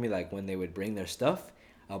would show me like when they would bring their stuff,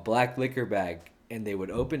 a black liquor bag, and they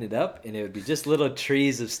would open it up, and it would be just little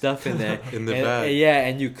trees of stuff in there. In the and, bag. yeah,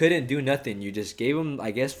 and you couldn't do nothing. You just gave them,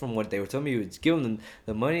 I guess, from what they were telling me, you would give them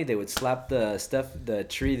the money. They would slap the stuff, the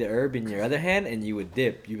tree, the herb in your other hand, and you would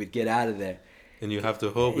dip. You would get out of there. And you have to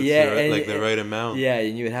hope it's Yeah, the right amount. Yeah,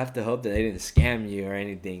 and you would have to hope that they didn't scam you or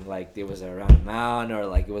anything. Like, it was a round amount or,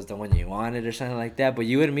 like, it was the one you wanted or something like that. But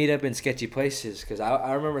you would meet up in sketchy places. Because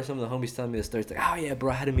I remember some of the homies telling me the stories. Like, oh, yeah,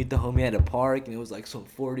 bro, I had to meet the homie at a park. And it was, like, some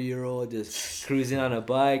 40-year-old just cruising on a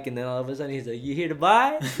bike. And then all of a sudden, he's like, you here to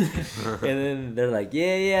buy? And then they're like,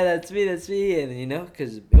 yeah, that's me. And, you know,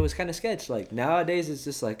 because it was kind of sketch. Like, nowadays, it's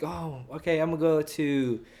just like, oh, okay, I'm going to go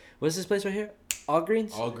to, what's this place right here?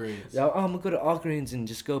 Allgreens? Allgreens. Yeah, I'm gonna go to Allgreens and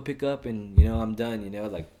just go pick up, and you know I'm done. You know,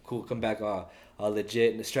 like cool, come back all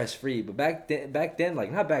legit and stress free. But back then,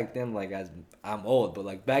 like not back then, like as I'm old, but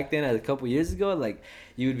like back then, a couple years ago, like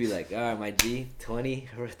you would be like, all right, my G, 20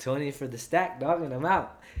 for the stack, dog, and I'm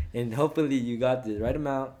out. And hopefully you got the right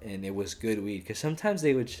amount, and it was good weed. Cause sometimes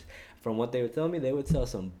they would, from what they were telling me, they would sell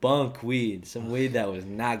some bunk weed, some weed that was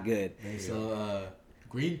not good. They sell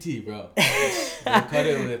green tea, bro. They cut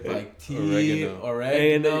it with like tea,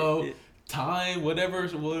 oregano, thyme, whatever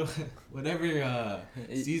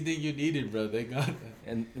seasoning you needed, bro. They got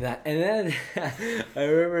that. And then I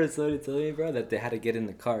remember somebody telling me, bro, that they had to get in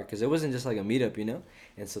the car because it wasn't just like a meetup, you know.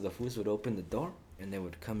 And so the fools would open the door and they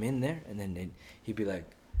would come in there, and then he'd be like,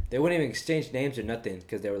 they wouldn't even exchange names or nothing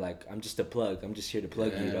because they were like, I'm just a plug. I'm just here to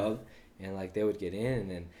plug you, dog. And like they would get in,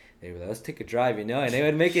 and then they were like, let's take a drive, you know. And they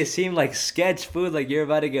would make it seem like sketch food, like you're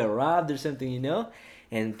about to get robbed or something, you know.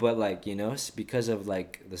 But like, you know, because of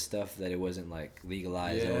like the stuff that it wasn't like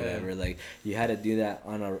legalized or whatever, like you had to do that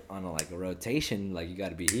on a like a rotation. Like you got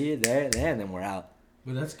to be here, there, and then we're out.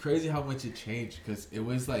 But that's crazy how much it changed, because it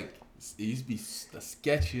was like it used to be the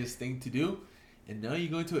sketchiest thing to do, and now you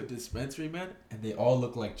go into a dispensary, man, and they all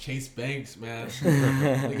look like Chase Banks, man.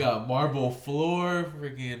 They got marble floor,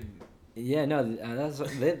 freaking. Yeah, no,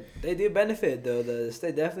 they do benefit though. The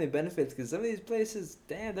state definitely benefits because some of these places,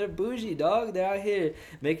 damn, they're bougie, dog. They're out here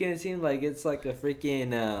making it seem like it's like a freaking.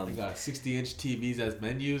 They got 60-inch TVs as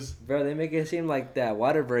menus. Bro, they make it seem like that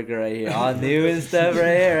Whataburger right here, all new and stuff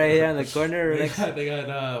right here on the corner. They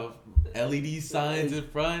got LED signs in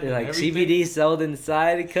front. They're like CBD sold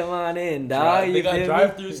inside. Come on in, dog. They got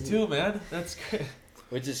drive-thrus too, man. That's great.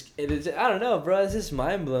 Which is, it is. I don't know, bro. It's just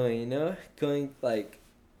mind blowing, you know, going like.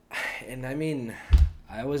 And I mean,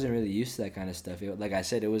 I wasn't really used to that kind of stuff. Like I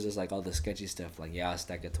said, it was just like all the sketchy stuff. Like, yeah, I'll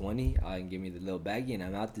stack a 20. I'll give me the little baggie and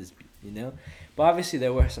I'm out this, you know. But obviously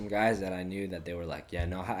there were some guys that I knew that they were like, yeah,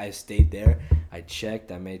 no, I stayed there. I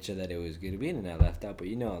checked. I made sure that it was good weed and I left out. But,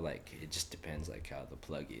 you know, like, it just depends, like, how the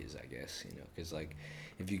plug is, I guess, you know. Because, like,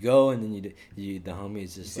 if you go and then the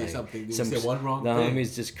homie's just you like. Say something. You say one wrong thing. thing. The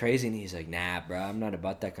homie's just crazy and he's like, nah, bro, I'm not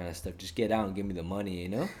about that kind of stuff. Just get out and give me the money, you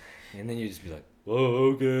know. And then you just be like,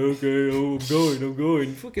 oh, okay, oh, I'm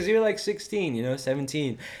going. Because you're like 16, you know,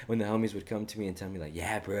 17, when the homies would come to me and tell me, like,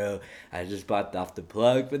 yeah, bro, I just bought off the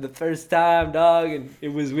plug for the first time, dog. And it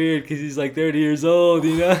was weird because he's like 30 years old,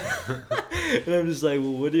 you know. And I'm just like,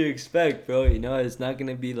 well, what do you expect, bro? You know, it's not going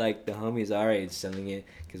to be like the homies our age selling it,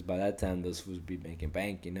 because by that time, those fools would be making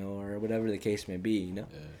bank, you know, or whatever the case may be, you know.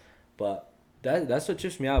 Yeah. But that's what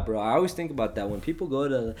trips me out, bro. I always think about that when people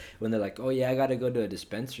when they're like, oh yeah, I gotta go to a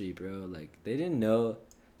dispensary, bro. Like they didn't know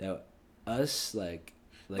that us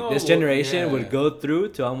this generation would go through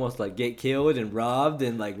to almost like get killed and robbed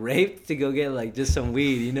and like raped to go get like just some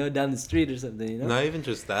weed, you know, down the street or something, you know. Not even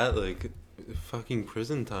just that, like fucking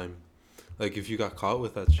prison time. Like if you got caught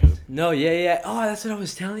with that shit. No, yeah. Oh, that's what I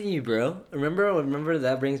was telling you, bro. Remember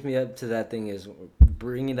that brings me up to that thing is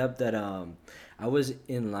bringing up that I was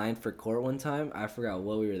in line for court one time. I forgot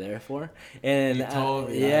what we were there for. And you told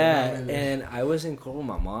me, and I was in court with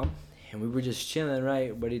my mom, and we were just chilling,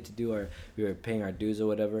 right, ready to we were paying our dues or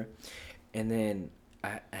whatever. And then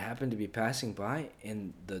I happened to be passing by,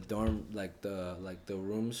 and the dorm, like the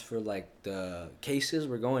rooms for like the cases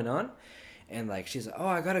were going on. And like she's like, oh,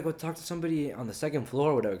 I gotta go talk to somebody on the second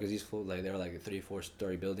floor or whatever, because these fools, like, they were like a 3-4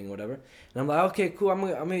 story building or whatever. And I'm like, okay, cool. I'm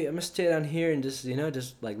gonna stay down here and just, you know,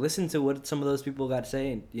 just like listen to what some of those people got to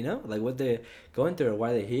say, and you know, like what they're going through or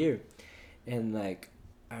why they're here. And like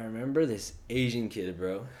I remember this Asian kid,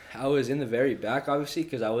 bro. I was in the very back, obviously,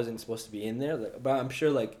 because I wasn't supposed to be in there. Like, but I'm sure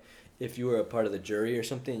like if you were a part of the jury or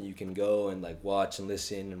something, you can go and like watch and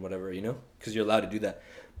listen and whatever, you know, because you're allowed to do that.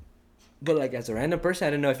 But, like, as a random person,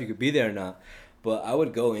 I didn't know if you could be there or not. But I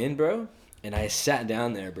would go in, bro, and I sat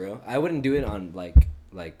down there, bro. I wouldn't do it on, like,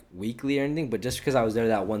 like weekly or anything, but just because I was there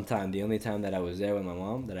that one time, the only time that I was there with my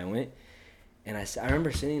mom that I went, and I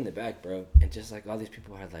remember sitting in the back, bro, and just like all these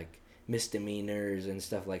people had like misdemeanors and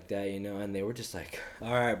stuff like that, you know, and they were just like,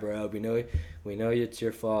 all right, bro, we know it's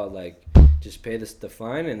your fault, like just pay the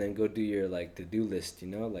fine and then go do your like to-do list, you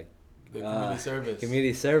know, like The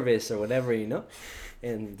community service or whatever, you know,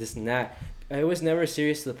 and this and that. It was never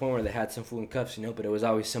serious to the point where they had some fool in cuffs, you know, but it was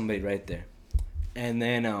always somebody right there. And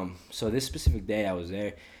then so this specific day I was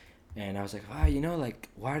there, and I was like, wow, you know, like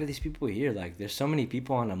why are these people here? Like there's so many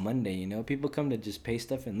people on a Monday, you know, people come to just pay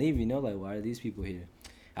stuff and leave, you know, like why are these people here?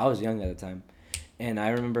 I was young at the time, and I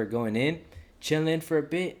remember going in, chilling for a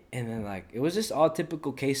bit, and then like it was just all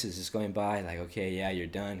typical cases just going by, like, okay, yeah, you're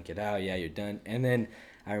done, get out, yeah, you're done. And then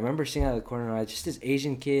I remember seeing out of the corner of my eye just this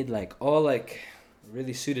Asian kid, like all like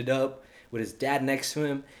really suited up with his dad next to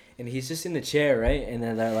him, and he's just in the chair, right? And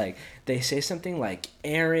then they're like, they say something like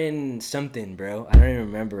Aaron something, bro. I don't even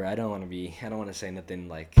remember. I don't want to say nothing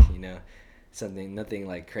like, you know, nothing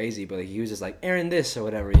like crazy, but like, he was just like Aaron this or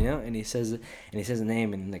whatever, you know. And he says the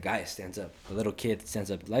name, and the guy stands up. The little kid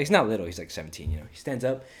stands up. Like he's not little. He's like 17, you know. He stands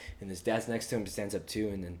up, and his dad's next to him. He stands up too,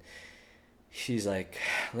 and then she's like,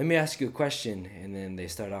 let me ask you a question. And then they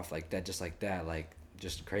start off like that, just like that, like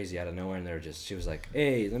just crazy out of nowhere. And she was like,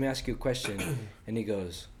 hey, let me ask you a question. And he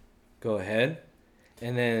goes, go ahead.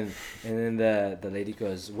 And then the lady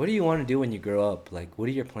goes, what do you want to do when you grow up? Like, what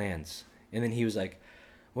are your plans? And then he was like,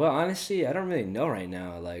 well, honestly, I don't really know right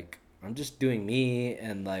now. Like, I'm just doing me,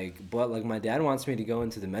 and like, but like my dad wants me to go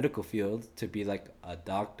into the medical field to be like a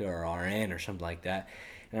doctor or RN or something like that.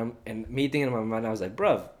 And me thinking in my mind, I was like,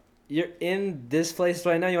 bruv, you're in this place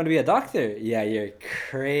right now, you want to be a doctor? Yeah, you're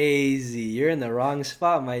crazy. You're in the wrong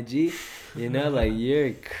spot, my G. You know, like,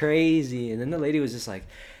 you're crazy. And then the lady was just like,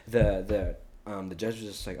 the judge was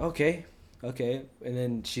just like, okay. And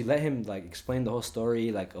then she let him, like, explain the whole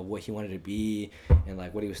story, like, of what he wanted to be and,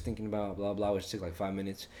 like, what he was thinking about, blah, blah, which took, like, 5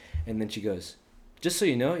 minutes. And then she goes, just so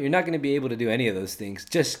you know, you're not going to be able to do any of those things.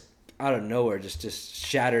 Just out of nowhere, just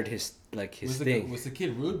shattered his thing. Was the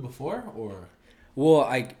kid rude before, or?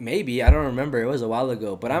 Well, maybe. I don't remember. It was a while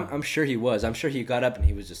ago. But I'm sure he was. I'm sure he got up and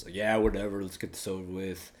he was just like, yeah, whatever. Let's get this over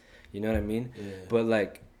with. You know what I mean? Yeah. But,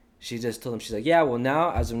 like, she just told him, she's like, yeah, well,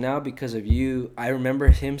 now, as of now, because of you, I remember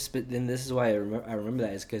him. Then this is why I remember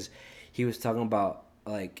that is because he was talking about,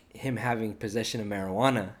 like, him having possession of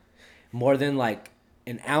marijuana more than, like,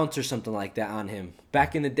 an ounce or something like that on him.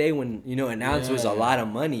 Back in the day when, you know, an ounce was a lot of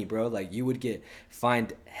money, bro. Like, you would get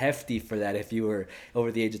fined hefty for that if you were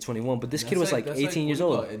over the age of 21. But this kid was like 18 years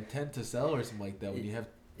old. Intent to sell or something like that when you have.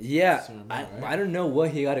 Yeah, I don't know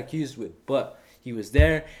what he got accused with, but he was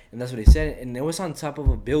there, and that's what he said. And it was on top of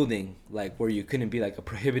a building, like, where you couldn't be, like, a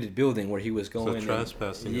prohibited building where he was going. So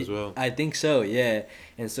trespassing as well. I think so, yeah.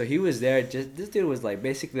 And so he was there. This dude was, like,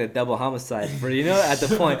 basically a double homicide for, you know, at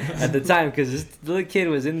the time, because this little kid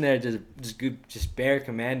was in there just bare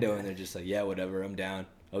commando, and they're just like, yeah, whatever, I'm down.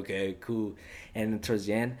 Okay, cool. And then towards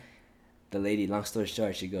the end, the lady, long story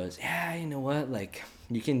short, she goes, yeah, you know what, like,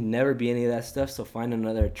 you can never be any of that stuff, so find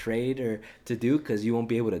another trade or to do, because you won't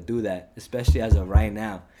be able to do that, especially as of right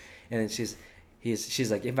now. And then she's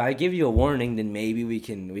like, if I give you a warning, then maybe we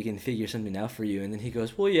can figure something out for you. And then he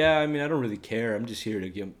goes, well, yeah, I mean, I don't really care. I'm just here to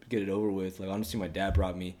get it over with. Like, honestly, my dad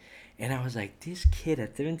brought me. And I was like, this kid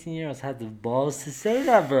at 17 years old had the balls to say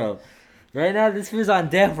that, bro. Right now, this was on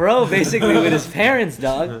death row, basically, with his parents,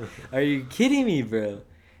 dog. Are you kidding me, bro?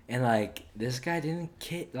 And, like, this guy he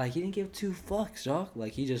didn't give two fucks, dog.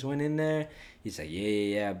 Like, he just went in there. He's like,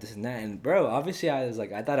 yeah, this and that. And, bro, obviously, I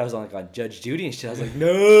thought I was on, like, on Judge Judy and shit. I was like,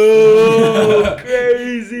 no,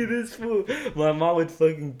 crazy, this fool. My mom would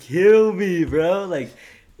fucking kill me, bro. Like,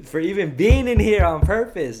 for even being in here on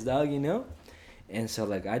purpose, dog, you know? And so,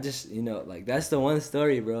 like, I just, you know, like, that's the one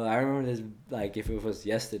story, bro. I remember this, like, if it was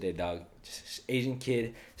yesterday, dog. Just Asian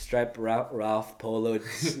kid, striped Ralph Polo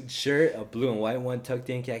shirt, a blue and white one,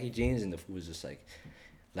 tucked in khaki jeans, and the food was just like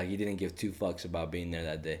he didn't give two fucks about being there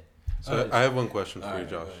that day. So I have one question for you,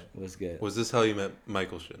 Josh. What's good? Was this how you met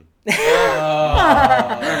Michael Shin? No.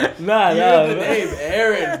 The name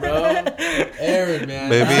Aaron, bro. Aaron, man.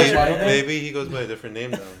 Maybe he goes by a different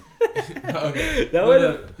name now. Okay. That would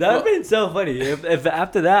have been so funny. If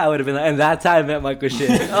after that I would have been like, and that time I met Michael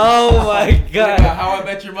Shin. Oh my god. Like How I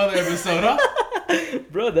Met Your Mother episode, huh?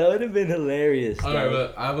 Bro, that would have been hilarious. Alright,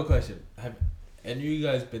 but I have a question. Have any of you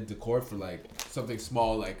guys been to court for like something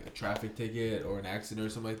small, like a traffic ticket or an accident or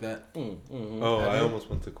something like that? Mm-hmm. Oh, I almost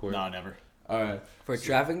went to court. No, never. Alright. For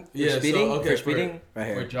traffic? Yeah, speeding? So, okay, for speeding? For, right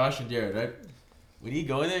here. For Josh and Jarod, right? When you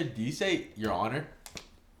go in there, do you say Your Honor?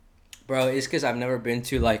 Bro, it's because I've never been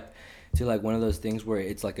to, like, to like one of those things where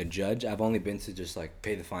it's like a judge. I've only been to just like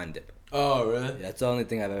pay the fine dip. Oh, really? Yeah, that's the only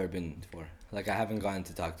thing I've ever been for. Like I haven't gotten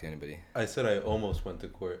to talk to anybody. I said I almost went to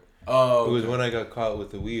court. Oh, It was okay. when I got caught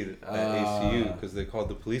with the weed at ACU because they called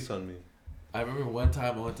the police on me. I remember one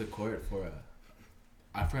time I went to court for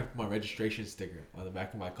I forgot to put my registration sticker on the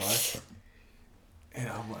back of my car, and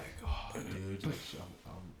I'm like, oh, dude, like,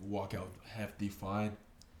 I'm walk out with a hefty fine.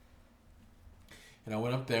 And I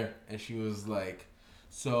went up there, and she was like,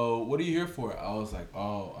 "So, what are you here for?" I was like,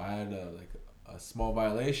 "Oh, I had a small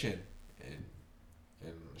violation," and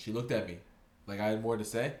she looked at me, like I had more to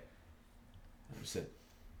say. I said,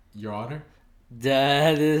 "Your Honor,"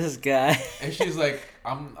 This guy. and she's like,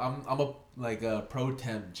 "I'm a pro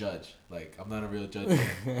temp judge. Like I'm not a real judge."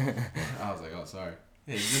 I was like, "Oh, sorry."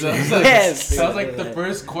 That was like the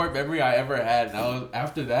first court memory I ever had. And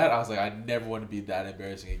after that, I was like, I never want to be that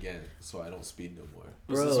embarrassing again, so I don't speed no more.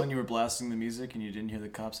 Was Bro. this when you were blasting the music and you didn't hear the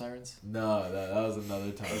cop sirens? No, that was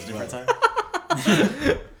another time. That was a different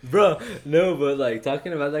time? Bro, no, but like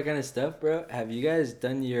talking about that kind of stuff, bro. Have you guys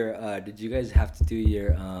done your? Did you guys have to do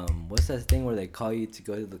your? What's that thing where they call you to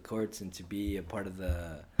go to the courts and to be a part of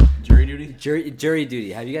the Jury duty? jury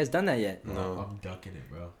duty? Have you guys done that yet? No. I'm ducking it,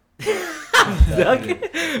 bro. Ducking?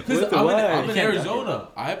 Listen, I'm in You can't Arizona.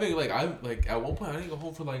 I've been like at one point I didn't go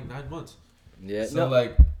home for like 9 months. Yeah. So No.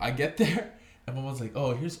 like I get there and my mom's like,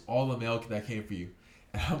 "Oh, here's all the mail that came for you."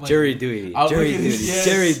 And I'm like, Jury duty. I was Jury looking at duty. this, yes,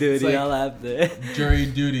 Jury it's duty. like- I'll have to. jury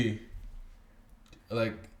duty.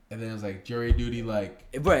 Like, and then it was like jury duty,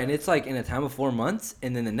 like, Bro, and it's like in a time of 4 months,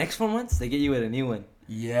 and then the next 4 months they get you with a new one.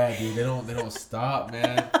 yeah, dude, they don't stop,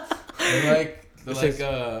 man. They're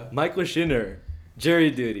like Michael Shinner,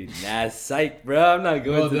 jury duty. Nah, psych, bro. I'm not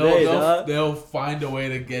going bro, today, dog. they'll find a way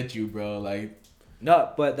to get you, bro. Like,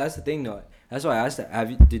 No, but that's the thing, though. That's why I asked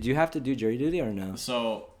that. Did you have to do jury duty or no?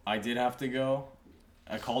 So I did have to go.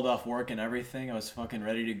 I called off work and everything. I was fucking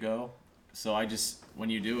ready to go. So I just, when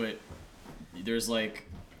you do it, there's like,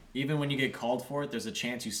 even when you get called for it, there's a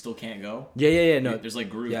chance you still can't go. Yeah. No. There's like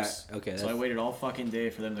groups. Yeah, okay, So I waited all fucking day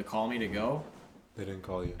for them to call me to go, They didn't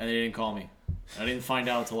call you. and they didn't call me. I didn't find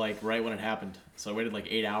out till like right when it happened. So I waited like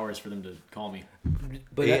 8 hours for them to call me.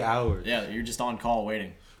 But 8 hours. Yeah, you're just on call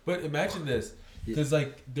waiting. but imagine this, because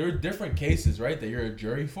like there are different cases, right, that you're a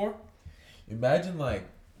jury for. Imagine like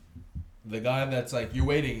the guy that's like you're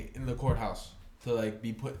waiting in the courthouse to like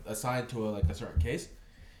be put assigned to a certain case.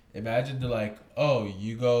 Imagine they're like, oh,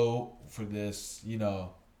 you go for this,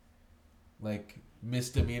 like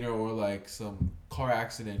misdemeanor or like some car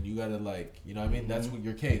accident. You gotta like, you know what I mean? That's what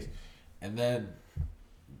your case, and then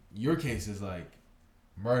your case is like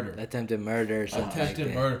murder, attempted murder or something. attempted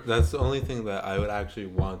like that. murder. That's the only thing that I would actually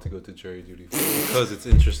want to go to jury duty for because it's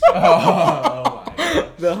interesting. Oh my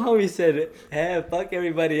god, The homie said, "Hey, fuck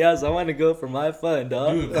everybody else. I want to go for my fun,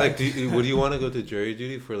 dog." dude! Like, would you want to go to jury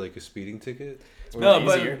duty for like a speeding ticket? No,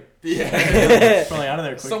 but Easier. yeah, Probably out of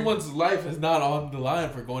there quicker. someone's life is not on the line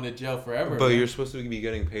for going to jail forever. But man. you're supposed to be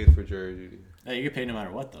getting paid for jury duty. Hey, you get paid no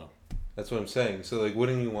matter what though. That's what I'm saying. So like,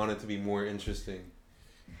 wouldn't you want it to be more interesting?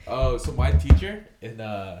 Oh, so my teacher in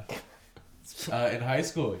high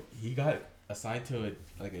school, he got assigned to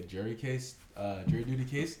a jury duty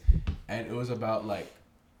case, and it was about like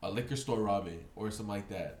a liquor store robbing or something like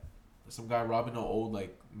that. Some guy robbing an old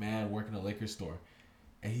like man working a liquor store,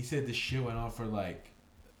 and he said this shit went on for like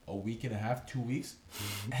a week and a half, 2 weeks,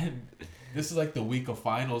 and this is like the week of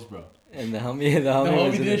finals, bro. And the homie The was homie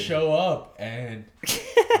in didn't it. show up, and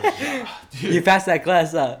dude, You passed that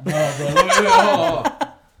class up. no, bro, wait, hold on.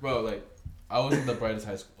 Bro, like, I wasn't the brightest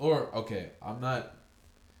high school. Or, okay, I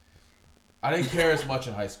didn't care as much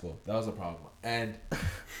in high school. That was a problem. And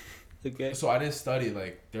Okay. so I didn't study.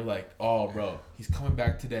 Like, they're like, oh, bro, he's coming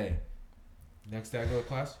back today. Next day I go to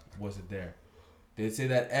class, wasn't there. They'd say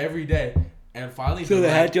that every day. And finally, So they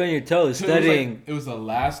like, had you on your toes studying. It was the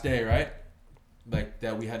last day, right? Like,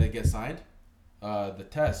 that we had to get signed, the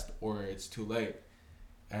test, or it's too late.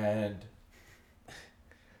 And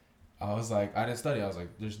I was like, I didn't study. I was like,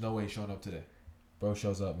 there's no way he's showing up today. Bro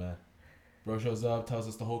shows up, man. Bro shows up, tells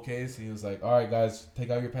us the whole case. And he was like, all right, guys, take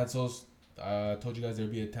out your pencils. I told you guys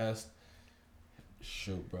there'd be a test.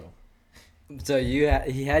 Shoot, bro. So he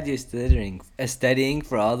had you studying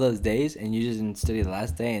for all those days, and you just didn't study the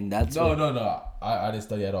last day, and that's No. I didn't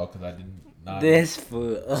study at all because I didn't. This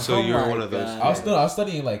fool. So Oh you're my one of those God. I was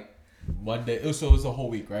studying like Monday. It was a whole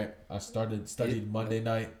week, right? I studied Monday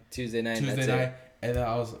night, Tuesday night. Tuesday that's night, and then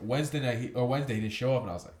I was Wednesday night. Wednesday he didn't show up,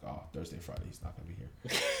 and I was like, oh, Thursday, Friday, he's not gonna be here.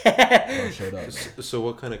 Bro showed up. So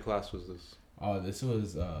what kind of class was this? Oh, this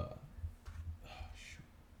was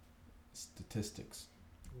statistics.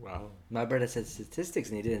 Wow. My brother said statistics,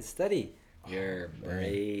 and he didn't study. You're man.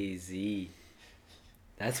 crazy.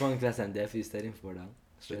 That's one class I'm definitely studying for, dog.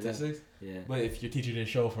 Straight up. Statistics? Yeah. But if your teacher didn't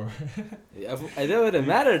show for I don't wouldn't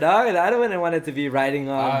matter, dog. I don't wouldn't want it to be writing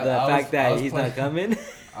on the fact that he's not coming.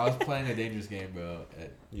 I was playing a dangerous game, bro.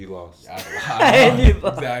 You lost. And you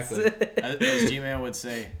lost. Exactly. As G-Man would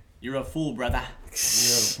say, you're a fool, brother. You're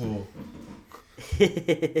a fool.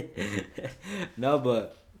 No,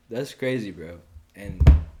 but that's crazy, bro. And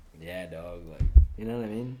yeah, dog, like, you know what I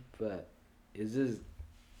mean? But it's just,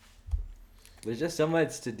 there's just so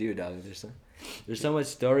much to do, dog. There's so much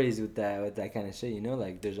stories with that kind of shit, you know?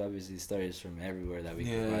 Like, there's obviously stories from everywhere that we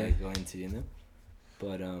can like go into, you know?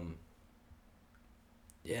 But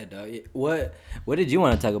yeah, dog. What did you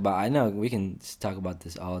want to talk about? I know we can talk about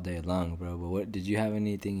this all day long, bro. But what did you have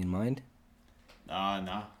anything in mind?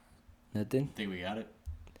 Nah. Nothing. I think we got it.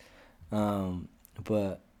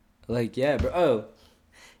 But like, yeah, bro. Oh,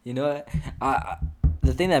 you know what?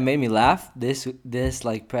 The thing that made me laugh this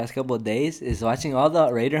like past couple of days is watching all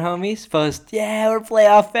the Raider homies post, yeah, we're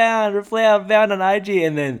playoff bound on IG,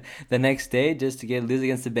 and then the next day just to lose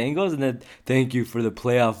against the Bengals, and then thank you for the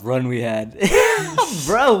playoff run we had.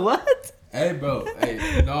 Bro, what? Hey, bro.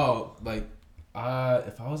 Hey, no, like,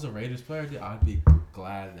 if I was a Raiders player, dude, I'd be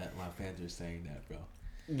glad that my fans are saying that, bro.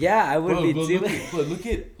 Yeah, I would be too. Look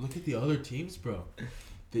at the other teams, bro.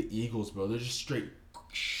 The Eagles, bro. They're just straight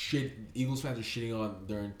shit. Eagles fans are shitting on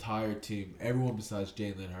their entire team. Everyone besides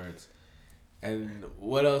Jalen Hurts. And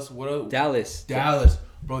what else? Dallas,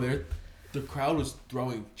 bro. The crowd was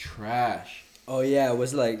throwing trash. Oh yeah, it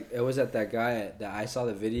was at that guy that I saw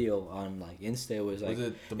the video on like Insta. It was like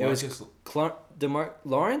DeMarc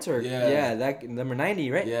Lawrence or that number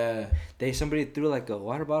 90, right? Yeah. Somebody threw like a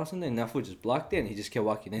water bottle or something, and that fool just blocked it, and he just kept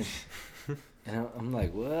walking in. And I'm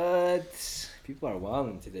like, what? People are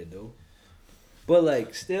wilding today, though. But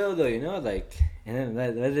like, still though, you know, like, and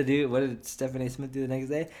then what did Stephen A. Smith do the next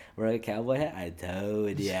day? Wear a cowboy hat. I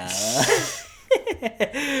told ya.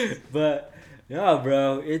 But. No,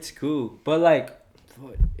 bro, it's cool. But like,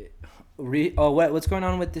 what's going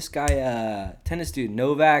on with this guy, tennis dude,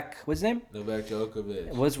 Novak? What's his name? Novak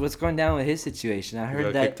Djokovic. What's going down with his situation? I heard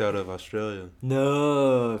he got kicked out of Australia.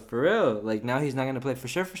 No, for real. Like now he's not gonna play for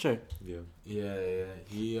sure. Yeah.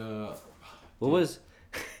 He What was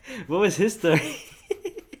his story?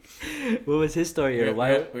 What was his story?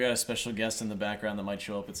 We got a special guest in the background that might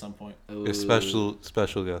show up at some point. Ooh. A special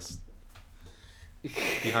guest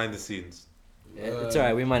behind the scenes. It's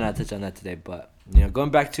alright. We might not touch on that today, but you know, going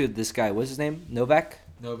back to this guy, what's his name? Novak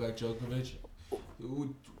Djokovic.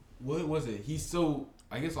 What was it?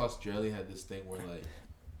 I guess Australia had this thing where like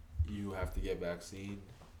you have to get vaccine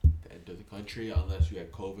to enter the country unless you had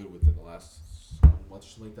COVID within the last month or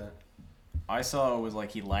something like that. I saw it was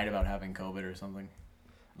like he lied about having COVID or something.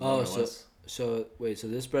 Oh, so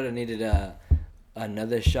this brother needed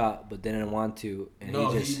another shot, but didn't want to, and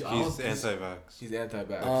he's anti-vax. He's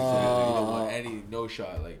anti-vax. He Oh. don't want no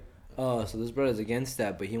shot. Like, oh, so this brother's against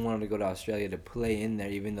that, but he wanted to go to Australia to play in there,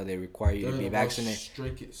 even though they require you to be vaccinated.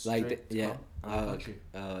 Country.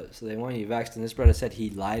 So they want you vaccinated. This brother said he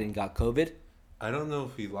lied and got COVID. I don't know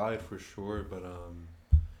if he lied for sure, but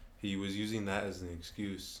he was using that as an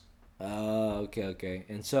excuse. Oh, okay.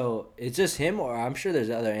 And so it's just him, or I'm sure there's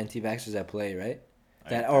other anti-vaxxers that play, right?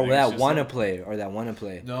 That want to play.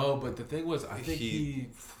 No, but the thing was, I think he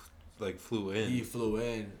flew in. He flew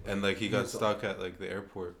in, and like he got stuck at like the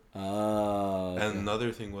airport. Oh. Okay. And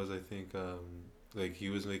another thing was, I think like he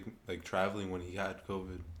was like traveling when he had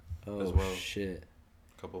COVID as well. Shit.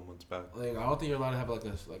 A couple months back. Like I don't think you're allowed to have like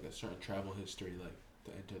a certain travel history like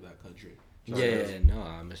to enter that country. No,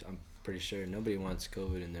 I'm pretty sure nobody wants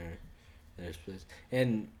COVID in their place.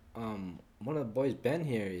 And one of the boys, Ben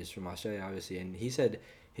here, is from Australia, obviously, and he said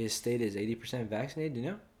his state is 80% vaccinated. Do you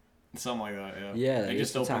know? Something like that, yeah. Yeah, they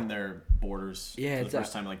just opened their borders for the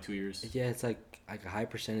first time in like 2 years. Yeah, it's like a high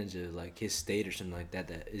percentage of like his state or something like that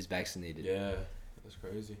is vaccinated. Yeah, that's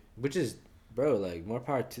crazy. Which is, bro, like more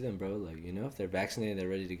power to them, bro. Like, you know, if they're vaccinated, they're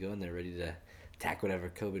ready to go and they're ready to attack whatever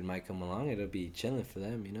COVID might come along. It'll be chilling for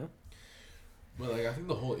them, you know. But like I think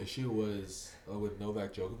the whole issue was with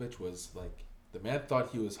Novak Djokovic was like the man thought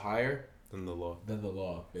he was higher than the law,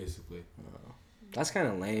 basically. That's kind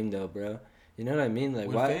of lame though, bro. You know what I mean? Like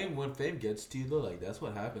when fame gets to you though, like that's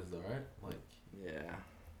what happens though, right? Like yeah.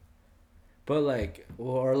 But like,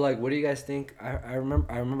 or like, what do you guys think? I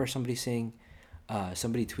remember somebody saying,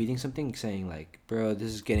 somebody tweeting something saying like, bro,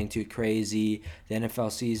 this is getting too crazy. The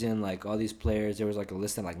NFL season, like all these players, there was like a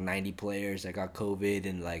list of like 90 players that got COVID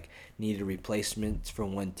and like needed replacements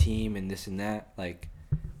from one team and this and that. Like,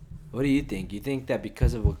 What do you think? You think that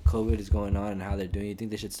because of what COVID is going on and how they're doing, you think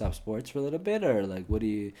they should stop sports for a little bit, or like what are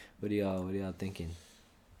y'all thinking?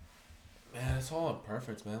 Man, it's all on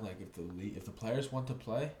preference, man. Like if the players want to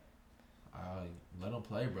play, let them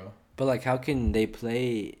play, bro. But like, how can they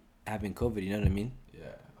play having COVID? You know what I mean? Yeah,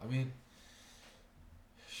 I mean,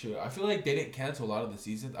 sure. I feel like they didn't cancel a lot of the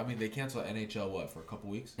season. I mean, they canceled NHL for a couple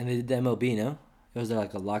weeks. And they did the MLB, no? Was there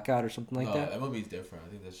like a lockout or something like that? No, MLB is different. I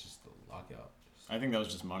think that's just the lockout. I think that was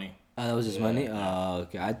just money. Oh, that was just money. Oh,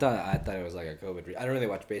 okay. I thought it was like a COVID. I don't really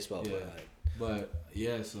watch baseball, Yeah. But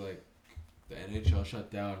yeah, so like the NHL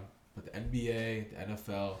shut down, but the NBA, the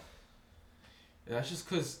NFL, and that's just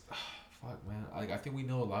cause, fuck man, like I think we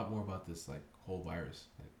know a lot more about this like whole virus.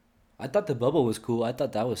 Like I thought the bubble was cool. I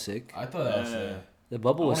thought that was sick. I thought that was The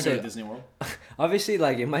bubble was I want to go sick. to Disney World. Obviously,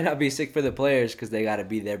 like it might not be sick for the players because they got to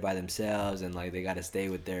be there by themselves and like they got to stay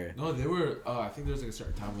with their. No, they were. I think there was like a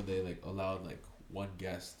certain time when they like allowed like one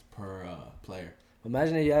guest per player.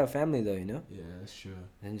 Imagine if you had a family though, you know. Yeah, that's true.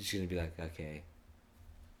 Then you're just gonna be like, okay.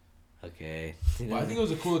 You But I think it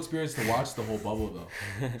was a cool experience to watch the whole bubble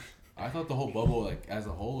though. I thought the whole bubble like as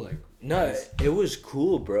a whole like. No, was- it was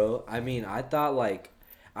cool, bro. I mean, I thought like.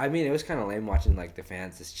 I mean, it was kind of lame watching like the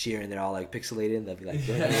fans just cheering. They're all like pixelated. And they'll be like,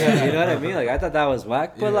 Yeah. you know what I mean? Like I thought that was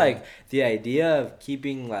whack. But Yeah. like the idea of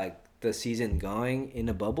keeping like the season going in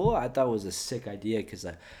a bubble, I thought was a sick idea. Because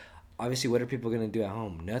like, obviously, what are people gonna do at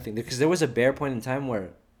home? Nothing. Because there was a bare point in time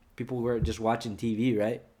where people were just watching TV,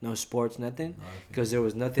 right? No sports, nothing. Because there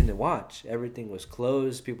was nothing to watch. Everything was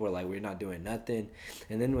closed. People were like, we're not doing nothing.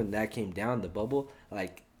 And then when that came down, the bubble,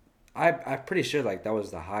 like, I'm pretty sure like that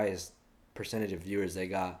was the highest percentage of viewers they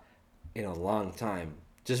got in a long time,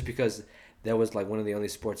 just because that was like one of the only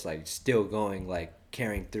sports like still going, like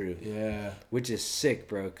carrying through. Yeah. Which is sick,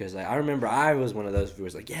 bro, because like I remember I was one of those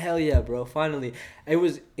viewers like, hell yeah, bro, finally. It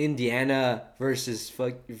was Indiana versus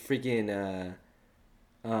freaking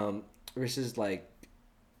versus like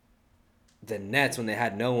the Nets when they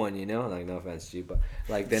had no one, you know? Like, no offense to you, but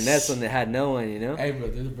like the Nets when they had no one, you know? Hey, bro,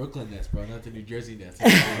 they're the Brooklyn Nets, bro, not the New Jersey Nets.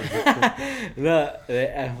 No,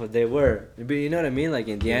 they were. But you know what I mean? Like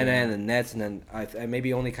Indiana and the Nets, and then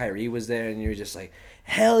maybe only Kyrie was there, and you were just like,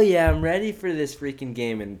 hell yeah, I'm ready for this freaking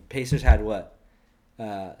game. And Pacers had what?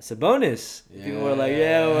 Sabonis. Yeah. People were like,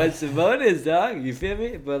 yeah, what's Sabonis, dog? You feel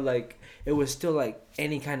me? But like, it was still like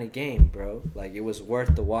any kind of game, bro. Like, it was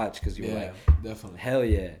worth the watch because you were like, definitely. hell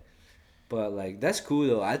yeah. But like that's cool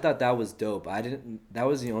though. I thought that was dope. That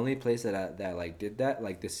was the only place that like did that,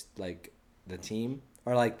 like this, like the team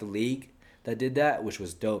or like the league that did that, which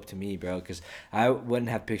was dope to me, bro. Because I wouldn't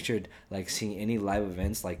have pictured like seeing any live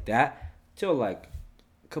events like that till like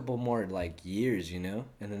a couple more like years, you know.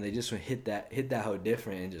 And then they just went hit that how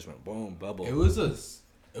different and just went boom, bubble. It was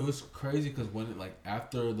crazy because when like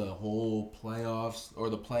after the whole playoffs or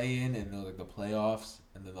the play-in and like the playoffs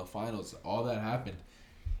and then the finals, all that happened.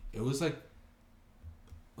 It was like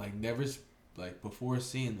never like before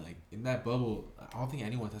seeing like in that bubble. I don't think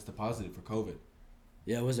anyone tested positive for COVID.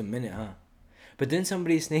 Yeah, it was a minute, huh? But then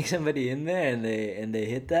somebody sneaked somebody in there and they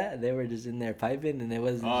hit that. They were just in there piping and it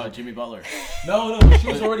wasn't. Oh, Jimmy Butler. No, she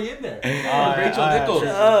was already in there. Rachel Nichols.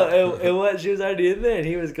 Oh, it was. She was already in there and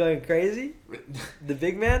he was going crazy. The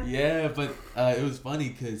big man. Yeah, but it was funny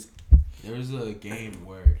because there was a game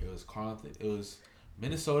where it was Carlton. It was.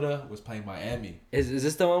 Minnesota was playing Miami. Is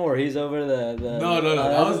this the one where he's over the No.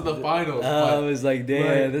 That was the finals. I was like,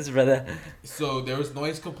 damn, right. this brother. So there was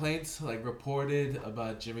noise complaints like reported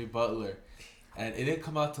about Jimmy Butler, and it didn't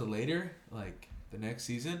come out till later, like the next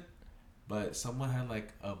season. But someone had like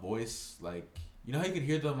a voice, like you know how you can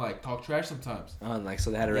hear them like talk trash sometimes. Oh, like so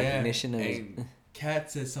they had a recognition of. And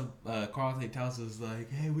Kat said some. Carlton Towns was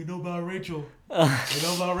like, "Hey, we know about Rachel. We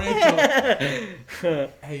know about Rachel."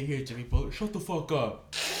 Hey, here, Jimmy Butler, shut the fuck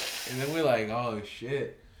up. And then we're like, "Oh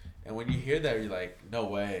shit!" And when you hear that, you're like, "No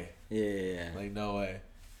way." Yeah. Like no way.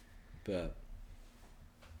 But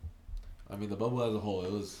I mean, the bubble as a whole,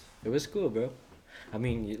 it was cool, bro. I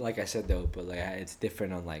mean, like I said though, but like it's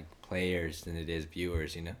different on like players than it is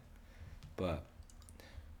viewers, you know. But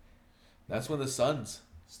that's when the Suns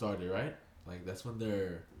started, right? Like that's when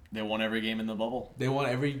They won every game in the bubble. they won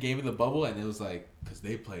every game in the bubble, and it was like because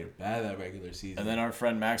they played bad that regular season. And then our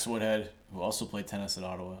friend Max Woodhead, who also played tennis at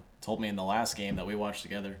Ottawa, told me in the last game that we watched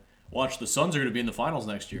together, watch, the Suns are going to be in the finals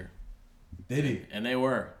next year. did he? And they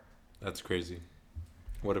were. That's crazy.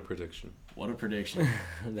 What a prediction. What a prediction.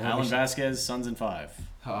 The Alan homies- Vasquez, Suns in 5.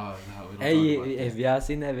 Oh, no, we don't Hey, talk about have y'all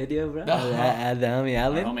seen that video, bro? No. At the homie Our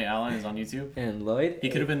Allen homie Alan is on YouTube. and Lloyd. He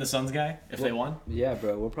could have been the Suns guy if they won. Yeah,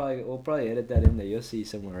 bro. We'll probably edit that in there. You'll see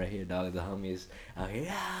somewhere right here, dog. The homies out here.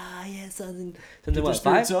 Yeah, Suns and Get what? their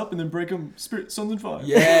spirits 5? up and then break them. Suns in 5.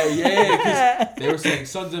 Yeah, because they were saying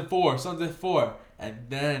Suns in 4, and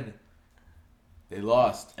then they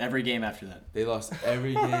lost. Every game after that. They lost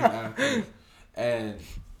every game after, and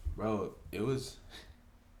bro, it was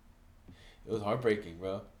heartbreaking,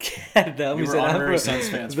 bro. The We homie were said, "I'm honorary for-" Suns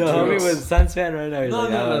fans The for 2 homie weeks. was Suns fan right now. He's No, like,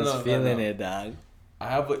 no, I no, was no, feeling no. it, dog.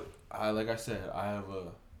 Like I said, I have a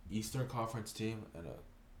Eastern Conference team and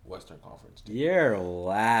a Western Conference team. You're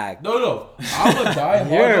whack. No, I'm a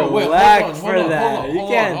diehard. You're no, wait, whack hold on, for hold on, that. hold on, You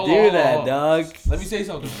hold can't on, do hold on, that, hold on. dog. Let me say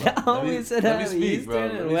something, The bro. homie said let I'm me speak, Eastern bro.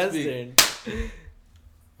 and Let me speak. Western.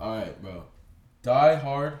 All right, bro. Die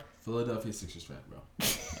hard Philadelphia Sixers fan, bro.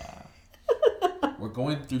 We're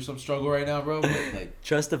going through some struggle right now, bro. But like,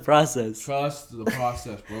 Trust the process. trust the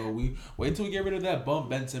process, bro. We wait until we get rid of that bum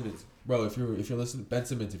Ben Simmons, bro. If you're listening, Ben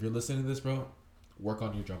Simmons, if you're listening to this, bro, work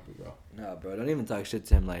on your jumper, bro. No, bro. Don't even talk shit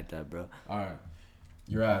to him like that, bro. All right,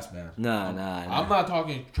 your ass, man. Nah. I'm not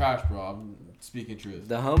talking trash, bro. I'm speaking truth.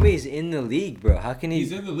 The homie's in the league, bro. How can he?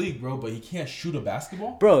 He's in the league, bro, but he can't shoot a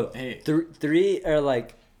basketball. Bro, Hey. three are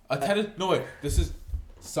like A tennis? No wait. This is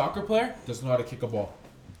soccer player doesn't know how to kick a ball.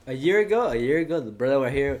 a year ago, the brother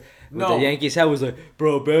right here with No. the Yankees hat was like,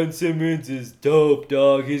 bro, Ben Simmons is dope,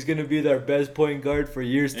 dog. He's gonna be their best point guard for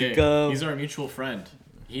years to Hey, come. he's our mutual friend.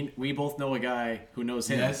 We both know a guy who knows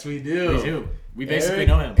him. Yes, we do. We do. We basically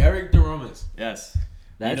know him. Eric DeRomas. Yes. He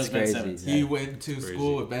That's knows Ben crazy. Simmons. He went to Crazy.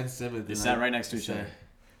 school with Ben Simmons. They and sat I- right next to each other.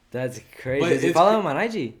 That's crazy. But Does he it's follow cra- him on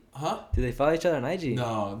IG? Huh? Do they follow each other on IG?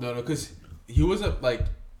 No, because he wasn't like.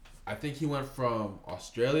 I think he went from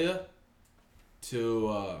Australia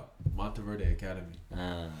to Monteverde Academy.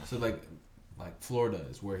 So like Florida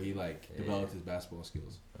is where he developed his basketball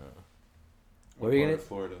skills. Where are you Part gonna? of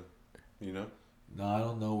Florida? You know? No, I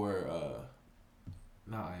don't know where.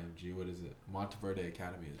 Not IMG. What is it? Monteverde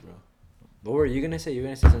Academy is, bro. What were you gonna say? You were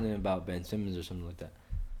gonna say something about Ben Simmons or something like that.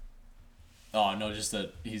 Oh, no, just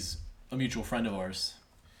that he's a mutual friend of ours.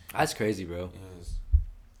 That's crazy, bro. Yes.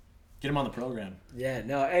 Get him on the program. Yeah,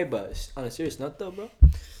 no, hey, but on a serious note though, bro,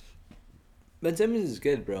 Ben Simmons is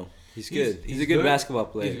good, bro. He's good. He's a good basketball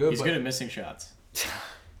player. He's good, He's but good at missing shots.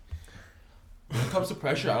 when it comes to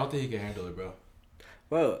pressure, I don't think he can handle it, bro.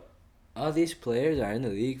 Bro, all these players are in the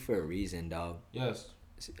league for a reason, dog. Yes.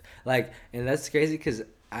 Like, and that's crazy because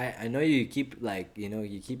I know you keep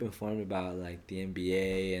you keep informed about like the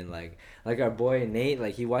NBA and like our boy Nate,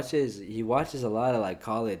 like he watches a lot of like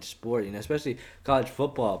college sport, especially college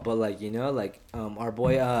football. But our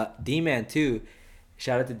boy D-Man too.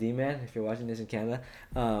 Shout out to D-Man if you're watching this in Canada.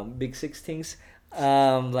 Big 16s.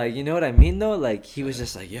 You know what I mean though? Like he was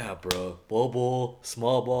just like, yeah, bro, ball,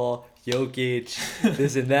 small ball, Jokic,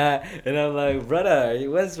 this and that, and I'm like, brother,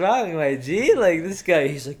 what's wrong, my G? Like this guy,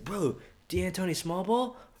 he's like, bro, D'Antoni small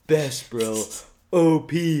ball, best, bro,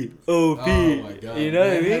 OP. Oh my god. You know what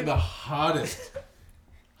I Man mean? had the hottest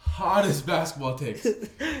basketball takes.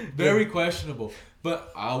 Very questionable,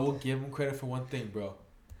 but I will give him credit for one thing, bro.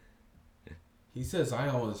 He said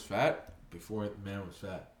Zion was fat before the man was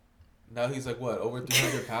fat. Now he's like what, over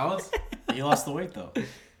 300 pounds? He lost the weight, though.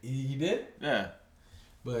 He did, Yeah.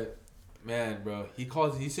 but man, bro,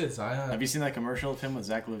 he said Zion. Have you seen that commercial of him with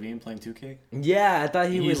Zach LaVine playing 2K? Yeah, I thought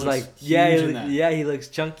he He was looks like, huge in that. he looks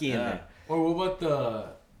chunky in Yeah. there. Or what about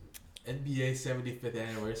the NBA 75th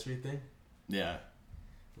anniversary thing? Yeah.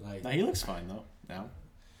 Like, No, he looks fine, though, now.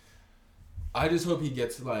 I just hope he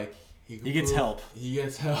gets He gets help. He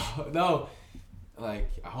gets help. No, I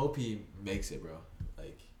hope he makes it, bro.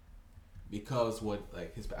 Because what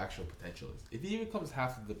his actual potential is. If he even comes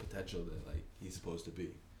half of the potential that he's supposed to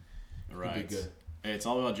be, Right. he'd be good. Hey, it's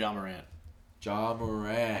all about Ja Morant. Ja I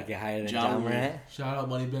Morant. get higher than Ja John Morant. Morant. Shout out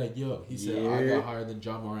Moneybag Yo. He said I Yeah. got higher than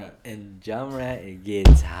Ja Morant. And John Morant, it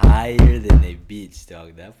gets higher than the beach,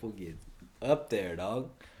 dog. That fool gets up there,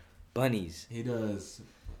 dog. Bunnies. He does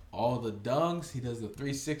all the dunks. He does the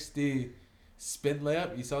 360 spin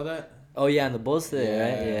layup. You saw that? Oh, yeah, and the Bulls today,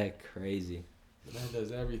 right? Yeah. Yeah, crazy. The man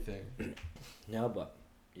does everything. No, but,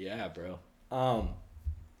 yeah, bro.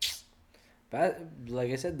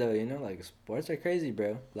 Like I said, though, sports are crazy,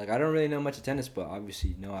 bro. I don't really know much of tennis, but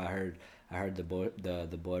obviously, I heard the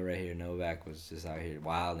boy right here, Novak, was just out here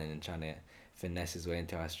wilding and trying to finesse his way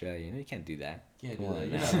into Australia. You can't do that. Can't Come do on,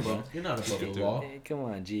 that. man. You're not above the law. Hey, come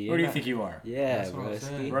on, G. Where do you think you are? Yeah, That's what bro. I'm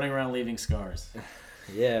saying. ski. Running around leaving scars.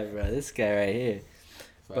 Yeah, bro. This guy right here.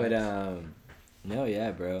 But Facts. no,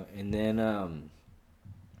 yeah, bro. And then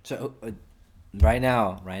So right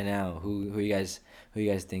now, who you guys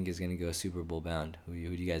think is gonna go Super Bowl bound? Who do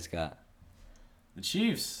you guys got? The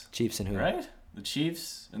Chiefs. Chiefs and who? Right? The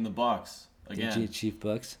Chiefs and the Bucks again. Chief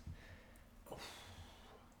Bucks.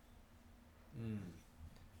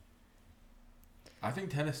 I think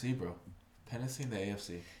Tennessee, bro. Tennessee in the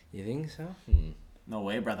AFC. You think so? No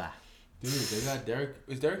way, brother. Dude, they got Derrick.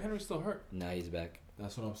 Is Derrick Henry still hurt? No, he's back.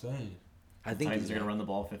 That's what I'm saying. I think Titans he's are gonna back. run the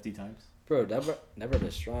ball 50 times. Bro, that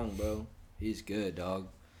brother's strong, bro. He's good, dog.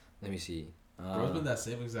 Let me see. Bro's been that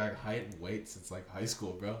same exact height and weight since like high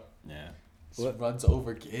school, bro. Yeah. Just What? runs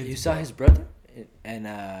over kids. You saw bro. his brother and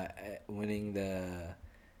winning the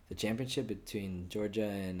championship between Georgia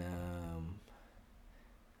and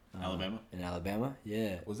Alabama? In Alabama,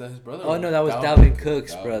 yeah. Was that his brother? Oh or no, that was Dalvin Dalvin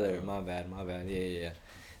Cook's Dalvin brother. Cook. My bad. Yeah.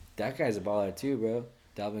 That guy's a baller too, bro.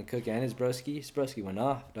 Dalvin Cook and his broski. His broski went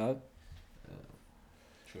off, dog.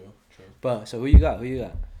 True. But so who you got?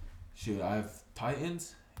 Shoot, I have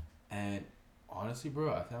Titans, and honestly,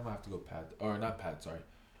 bro, I think I'm gonna have to go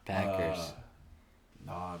Packers.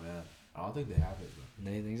 Nah, man, I don't think they have it, bro.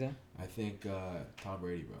 No, you think so? I think Tom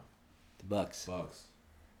Brady, bro. The Bucks. Bucks.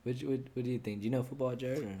 What do you think? Do you know football,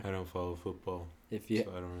 Jared? Or I don't follow football, if you,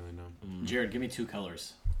 so I don't really know. Jared, give me 2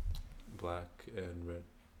 colors. Black and red.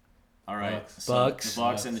 All right. Bucks. So Bucks. the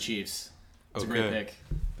Bucks and the Chiefs. It's a great Okay. pick.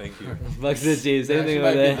 Thank you. Bucks and the Chiefs. Same thing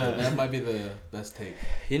That over actually there. that might be the best take.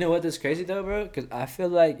 You know what? That's crazy though, bro. Because I feel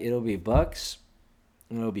like it'll be Bucks,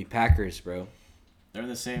 and it'll be Packers, bro. They're in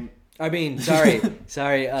the same. I mean, sorry.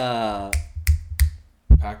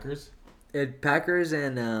 Packers, Packers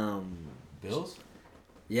and Bills.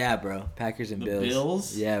 yeah, bro. Packers and The Bills.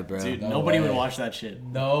 Bills? Yeah, bro. Dude, No nobody would way. watch that shit.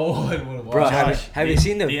 No one would watch. Bro, that. have you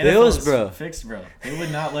seen the NFL Bills, is bro? Fixed, bro. They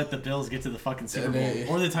would not let the Bills get to the fucking Super Bowl They-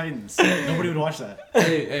 or the Titans. Nobody would watch that.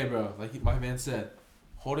 hey, bro. Like my man said,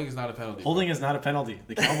 holding is not a penalty. Holding is not a penalty.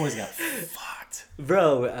 The Cowboys got fucked.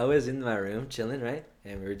 Bro, I was in my room chilling, right?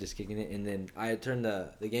 And we were just kicking it. And then I turned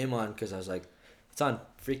the game on because I was like, it's on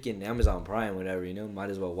freaking Amazon Prime, whatever, you know? Might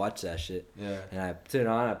as well watch that shit. Yeah. And I put it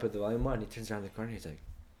on, I put the volume on. He turns around the corner. He's like,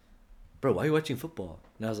 bro, why are you watching football?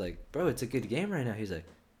 And I was like, bro, it's a good game right now. He's like,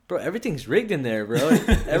 bro, everything's rigged in there, bro.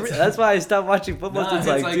 That's why I stopped watching football since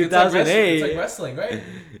like 2008. It's like wrestling, right?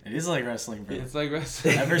 It is like wrestling, bro. It's like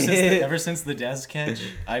wrestling. Ever since the Dez catch,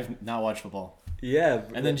 I've not watched football. Yeah.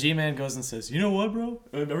 Bro. And then G-Man goes and says, you know what, bro?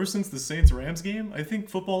 Ever since the Saints-Rams game, I think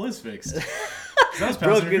football is fixed. That was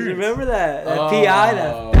bro, pass because interference. remember that Oh. PI,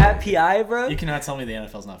 that PI, bro? You cannot tell me the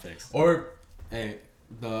NFL's not fixed. Or, hey,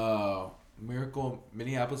 the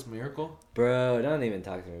Minneapolis Miracle, Bro, don't even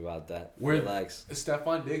talk to me about that. Where- Relax.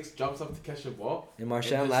 Stephon Diggs jumps up to catch the ball. And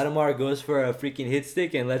Marshawn And Lattimore goes for a freaking hit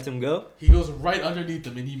stick and lets him go. He goes right underneath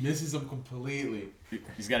him and he misses him completely.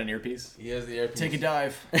 He's got an earpiece. He has the airpiece. Take a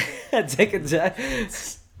dive. Take a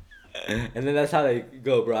dive. And then that's how they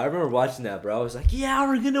go, bro. I remember watching that, bro. I was like, yeah,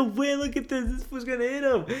 we're going to win. Look at this. This fool's going to hit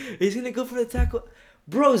him. He's going to go for the tackle.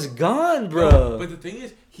 Bro's gone, bro. No, but the thing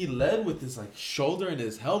is, he led with his like shoulder and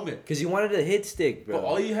his helmet. Because he wanted a hit stick, bro. But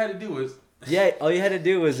all you had to do was Yeah, all you had to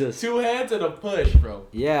do was just... 2 hands and a push, bro.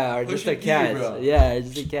 Yeah, or Push just a and key, catch. bro. Yeah,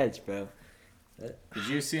 just a catch, bro. Did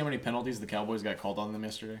you see how many penalties the Cowboys got called on them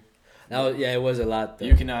yesterday? It was a lot, though.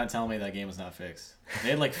 You cannot tell me that game was not fixed. They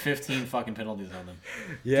had like 15 fucking penalties on them.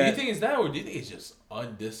 Do you think it's that, or do you think it's just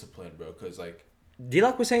undisciplined, bro? Because like,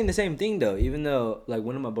 D-Lock was saying the same thing, though. Even though, like,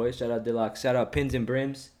 one of my boys, shout out D-Lock, shout out Pins and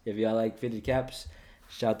Brims. If y'all like fitted caps,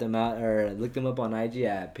 shout them out or look them up on IG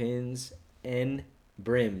at Pins and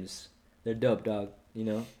Brims. They're dope, dog. You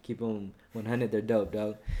know, keep them 100. They're dope,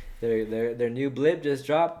 dog. Their new blip just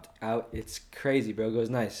dropped out. It's crazy, bro. It goes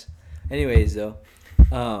nice. Anyways, though,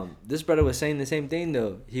 this brother was saying the same thing,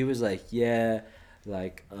 though. He was like, yeah,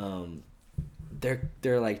 like,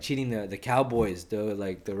 they're like cheating the Cowboys, though.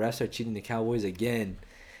 Like, the refs are cheating the Cowboys again.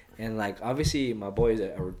 And, like, obviously, my boy's a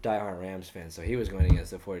diehard Rams fan, so he was going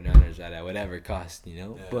against the 49ers at whatever cost, you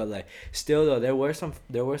know? Yeah. But, like, still, though, there were some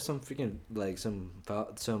freaking, like, some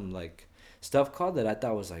like, stuff called that I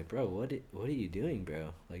thought was like, bro, what are you doing, bro?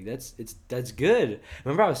 Like, that's good.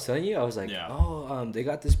 Remember I was telling you? I was like, Yeah. they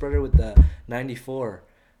got this brother with the 94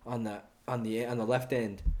 on the left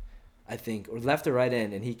end, I think, or left or right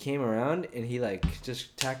end, and he came around and he like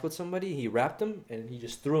just tackled somebody. He wrapped him and he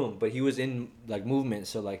just threw him, but he was in like movement,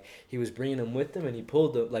 so like he was bringing him with him, and he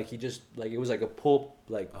pulled the like he just like it was like a pull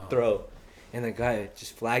like throw, and the guy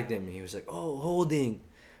just flagged him, and he was like, oh, holding,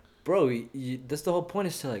 bro. That's the whole point,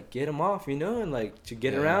 is to like get him off, you know, and like to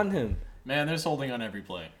get around him. Man, there's holding on every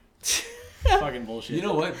play. Fucking bullshit. you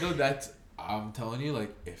know what? though? I'm telling you,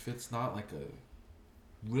 like, if it's not like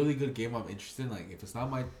a really good game I'm interested in, like if it's not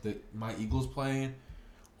my Eagles playing,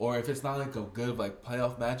 or if it's not like a good like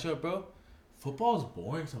playoff matchup, bro, football is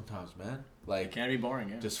boring sometimes, man. It Like can be boring,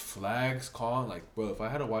 yeah. just flags calling. Like, bro, if I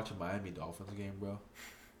had to watch a Miami Dolphins game,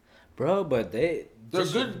 Bro, but they're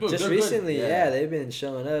just, good. Bro, just they're recently, good. yeah, they've been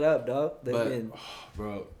showing it up, dog. They've But been.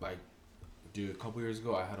 bro, like, dude, a couple years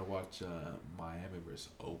ago, I had to watch Miami versus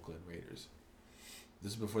Oakland Raiders.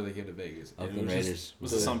 This is before they came to Vegas. And it Oakland was just- Raiders.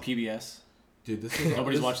 Was this on PBS? Dude, this was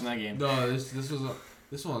Nobody's this- watching that game. No, this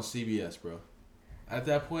was on CBS, bro. At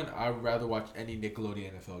that point, I'd rather watch any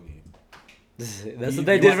Nickelodeon NFL game. That's You- what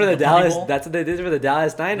they you did want for the the Bunny Dallas. Bowl? That's what they did for the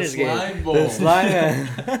Dallas Niners game. Slime Bowl. The slime.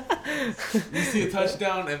 You see a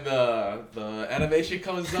touchdown and the animation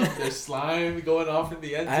comes up. There's slime going off in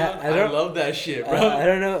the end zone. I I don't- love that shit, bro. I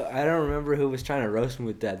don't know. I don't remember who was trying to roast me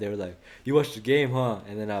with that. They were like, "You watched the game, huh?"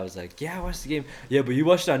 And then I was like, "Yeah, I watched the game." Yeah, but you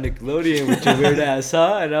watched it on Nickelodeon with your weird ass,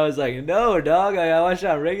 huh? And I was like, "No, dog. I watched it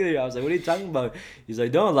on regular." I was like, "What are you talking about?" He's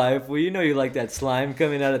like, "Don't lie, fool. You know you like that slime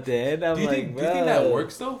coming out at the end." I'm do you like, think that "Bro."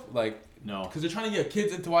 works though? Like, No. because they're trying to get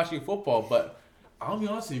kids into watching football. But I'll be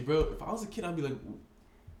honest with you, bro. If I was a kid, I'd be like,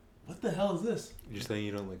 "What the hell is this?" You're saying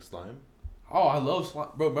you don't like slime? Oh, I love slime,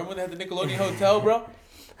 bro. Remember when they had the Nickelodeon Hotel, bro?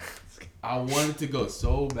 I wanted to go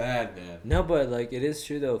so bad, man. No, but like it is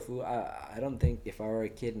true though, fool. I don't think if I were a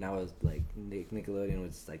kid and I was like Nickelodeon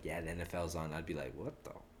was like, yeah, the NFL's on, I'd be like, what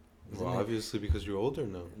the? Isn't Well, it- obviously because you're older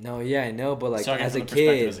now. No, yeah, I know, but like Talking as from a the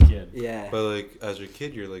perspective kid, as a kid. yeah. But like as your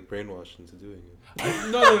kid, you're like brainwashed into doing it.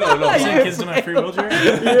 No. Some You're kids don't have free wheelchair.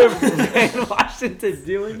 You're brainwashed into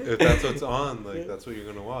doing it. If that's what's on, like that's what you're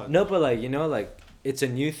gonna watch. No, but like like it's a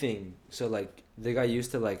new thing, so like they got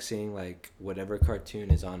used to like seeing like whatever cartoon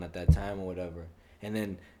is on at that time or whatever,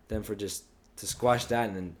 and then for just to squash that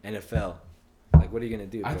and then NFL, like what are you gonna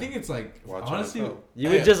do? I bro? think it's like Watch honestly. NFL. you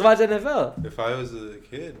would just watch NFL. If I was a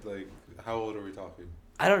kid, like how old are we talking?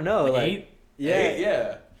 I don't know, Like like 8? yeah.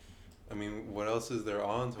 Yeah. I mean, what else is there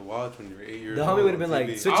on to watch when you're 8 years The old? homie would've been like,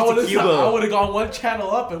 TV? switch I it to Cuba. would have gone one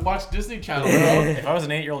channel up and watched Disney Channel, bro. If I was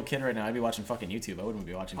an 8-year-old kid right now, I'd be watching fucking YouTube. I wouldn't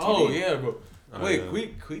be watching TV. Oh yeah, bro. Oh, Wait, yeah.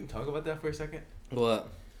 can we talk about that for a second? What?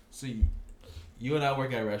 So you and I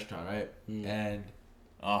work at a restaurant, right? Mm. And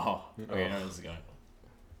Oh. Okay, I know where this is going.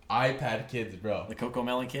 iPad kids, bro. The Coco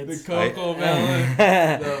Melon The kids? Coco Melon,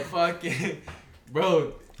 the fucking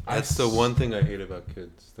bro. That's the one thing I hate about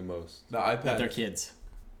kids the most, The That they're iPad. kids.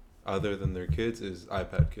 other than their kids, is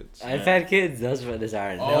iPad kids. I've had kids. That's what is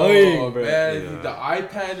are Oh annoying, bro. man, Yeah. the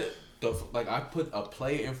iPad. Like I put a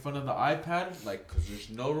plate in front of the iPad, like because there's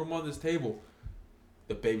no room on this table.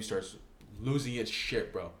 The baby starts losing its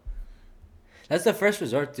shit, bro. That's the first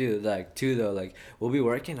resort too. Like though, like we'll be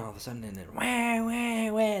working all of a sudden and then wah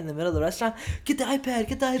in the middle of the restaurant. Get the iPad,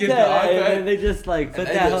 get the iPad. Get the iPad. And then they just like And put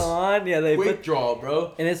they that just on. Yeah, they Quick put, draw,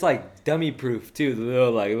 bro. and it's like dummy proof too. The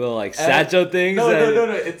little like satchel things. No, that-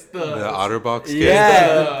 no. It's the The OtterBox kid.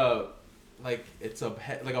 Yeah. Like it's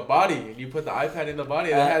like a body, and you put the iPad in the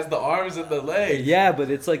body, and it has the arms and the legs. Yeah, but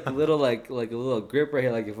it's like the little like a little grip right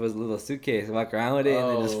here, like if it was a little suitcase. Walk around with it and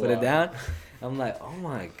then just Oh, put it wow. down. I'm like, oh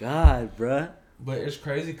my god, bruh. But it's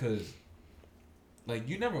crazy because, like,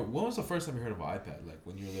 you never. When was the first time you heard of an iPad? Like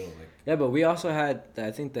when you were little, like. Yeah, but we also had. I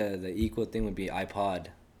think the equal thing would be iPod,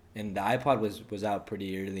 and the iPod was out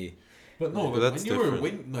pretty early. But no, But like, that's when you were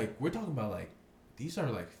different. like we're talking about like these are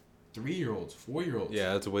like 3-year-olds, 4-year-olds.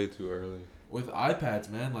 Yeah, that's way too early. With iPads,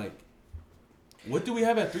 man, like, what do we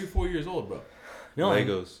have at 3-4 years old, bro? No, I-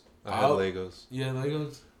 Legos. I had I'll- Legos. Yeah,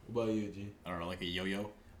 Legos. What about you, G? I don't know, like a yo-yo.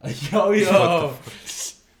 Yo.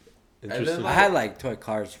 Interesting. I had like toy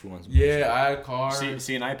cars for once. Yeah, I had a car.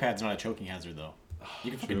 See, an iPad's not a choking hazard, though.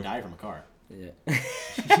 You can fucking True. die from a car. Yeah.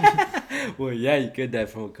 Well, yeah, you could die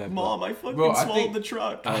from a car. Mom, I fucking Bro, I swallowed think- the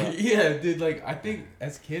truck. Yeah, dude. Like, I think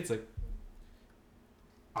as kids, like,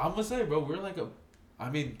 I'm gonna say, bro, we're like I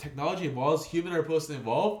mean, technology evolves. Humans are supposed to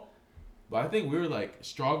evolve, but I think we were like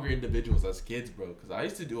stronger individuals as kids, bro. Because I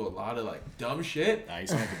used to do a lot of like dumb shit. Nah, you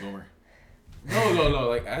sound like a boomer. No.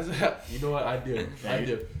 Like you know what I do. Yeah, I you-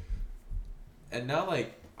 do. And now,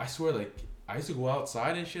 like, I swear, like, I used to go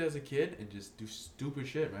outside and shit as a kid and just do stupid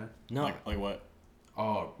shit, man. No, Like what?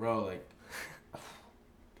 Oh, bro, like,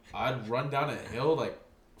 I'd run down a hill like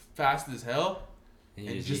fast as hell and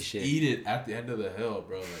you and just just eat shit. eat it at the end of the hill,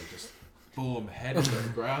 bro. Like, just boom, head in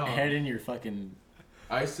the ground. Head in your fucking...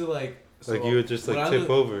 I used to like. Like so you would just when like I tip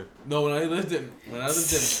over. No, when I lived in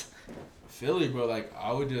Philly, bro, like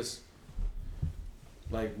I would just.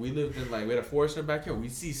 Like, we lived in, like, we had a forest in our backyard.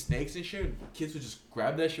 We'd see snakes and shit. Kids would just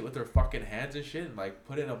grab that shit with their fucking hands and shit and, like,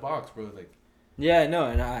 put it in a box, bro. Like, Yeah, no,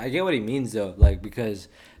 and I get what he means though. Like because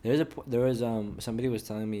there was somebody was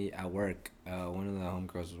telling me at work, one of the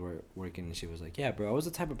homegirls was working and she was like, yeah, bro, I was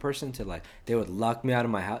the type of person to like they would lock me out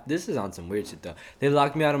of my house. This is on some weird shit though. They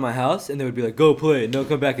lock me out of my house and they would be like, go play and don't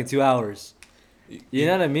come back in 2 hours. You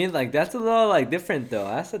know what I mean? Like that's a little like different though.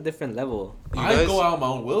 That's a different level. I go out my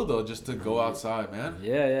own will though, just to go outside, man.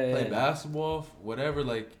 Yeah. Play basketball, whatever,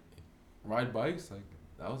 like ride bikes, like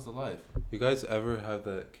that was the life. You guys ever have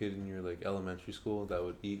that kid in your like elementary school that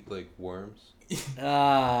would eat like worms?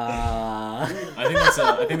 Ah. I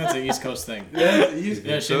think that's an East Coast thing.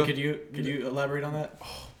 Yeah, Shin, could you elaborate on that?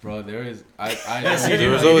 Bro, there is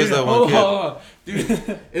There was always that one kid. Hold on.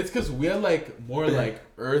 Dude, it's because we had like more like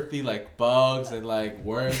earthy like bugs and like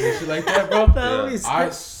worms and shit like that, bro. I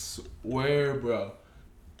swear, bro.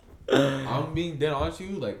 I'm being dead honest with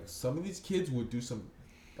you. Like some of these kids would do some,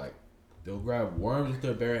 like they'll grab worms with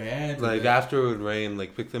their bare hands. Like after it would rain,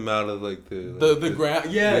 like pick them out of like the ground.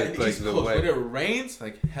 Yeah, in like East the Coast, way. when it rains,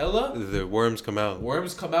 like hella, The worms come out.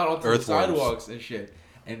 worms come out onto the Earthworms. sidewalks and shit.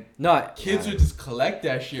 And No, kids would just collect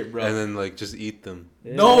that shit, bro. And then like just eat them.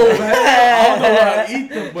 No, man, I don't know how to eat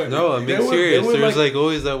them, but No, I'm being they would- serious. they would, There was like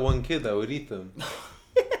always that one kid that would eat them.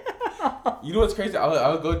 You know what's crazy?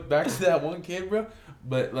 I'll go back to that one kid, bro.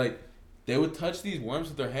 But like, they would touch these worms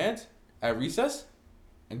with their hands at recess,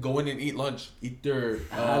 and go in and eat lunch. Eat their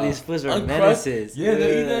these fools are uncrusted- menaces. Yeah,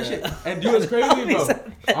 they eat that shit. And dude, it's crazy,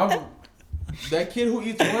 bro. That kid who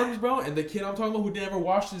eats worms, bro, and the kid I'm talking about who never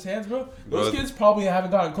washed his hands, bro. Those Bro. kids probably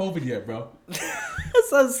haven't gotten COVID yet, bro. That's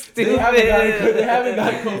so stupid. They haven't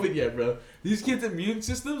gotten COVID yet, bro. These kids' immune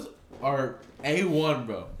systems are A1,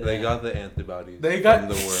 bro. They got the antibodies They got from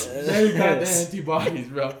the worms. They got the antibodies,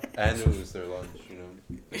 bro. And it was their lunch, you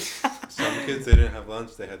know. Some kids, they didn't have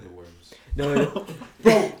lunch, they had the worms. No,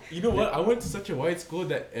 Bro, you know what? I went to such a white school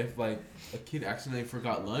that if like a kid accidentally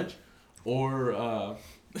forgot lunch, or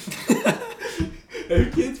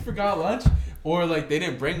if kids forgot lunch, or like they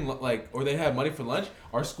didn't bring like, or they had money for lunch,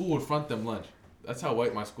 our school would front them lunch. That's how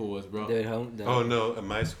white my school was, bro. dude, home. Oh no, at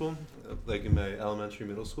my school, like in my elementary,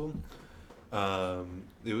 middle school,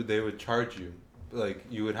 they would charge you. Like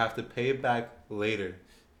you would have to pay it back later.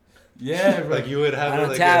 Yeah, bro. Like you would have On a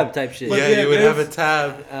like tab type shit. Yeah, yeah, you would man. have a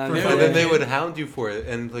tab, Um, and yeah. then they would hound you for it.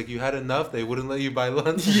 And like you had enough, they wouldn't let you buy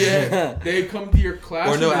lunch. Yeah, they come to your class.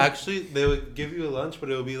 Or no, actually, they would give you a lunch, but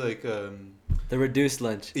it would be like The reduced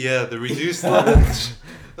lunch. yeah, the reduced lunch,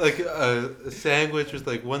 like a sandwich with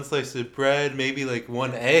like one slice of bread, maybe like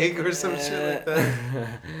one egg or some shit like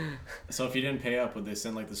that. So if you didn't pay up, would they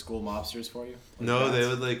send like the school mobsters for you? Like No, that? they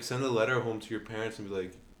would like send a letter home to your parents and be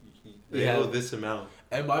like, they Yeah. owe this amount.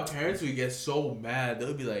 And my parents would get so mad. They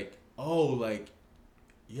would be like, "Oh, like,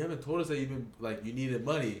 you haven't told us that you needed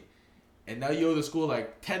money, and now you owe the school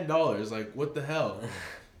like $10. Like, what the hell?"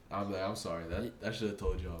 I'm like, "I'm sorry. That should have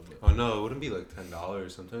told y'all." But Oh no, it wouldn't be like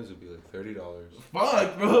 $10. Sometimes it'd be like $30.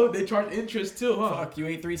 fuck, bro, they charge interest too, huh? Fuck, you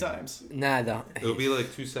ate 3 times. Nah, though. It would be like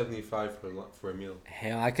 $2.75 for a meal.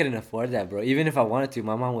 Hell, I couldn't afford that, bro. Even if I wanted to,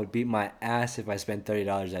 my mom would beat my ass if I spent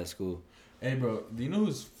 $30 at school. Hey, bro, do you know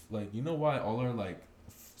who's like? You know why all our like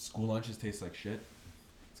school lunches taste like shit?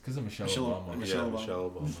 It's because of Michelle Obama. Michelle Obama. Michelle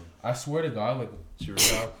Obama. I swear to God, like She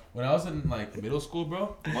was when I was in like middle school,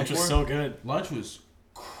 bro, Lunch was so good. lunch was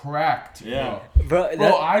cracked, Yeah. Bro,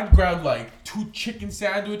 Bro, I'd grab like 2 chicken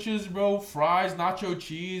sandwiches, bro, fries, nacho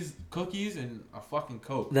cheese, cookies, and a fucking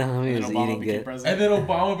Coke. the homie And was Obama eating became good. president. And then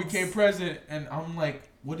Obama became president, and I'm like,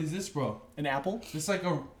 what is this, bro? An apple? It's like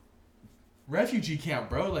a refugee camp,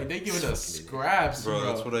 bro. Like, they giving us scraps, bro. Bro,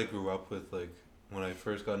 that's what I grew up with. Like when I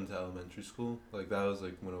first got into elementary school, like that was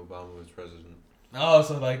like when Obama was president. Oh,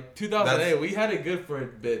 so like 2008, That's- we had it good for a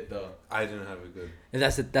bit, though. I didn't have it good. And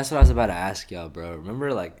that's what I was about to ask y'all, bro.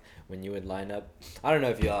 Remember, like, when you would line up? I don't know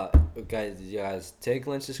if y'all did you guys take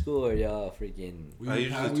lunch to school or y'all freaking... Were I you,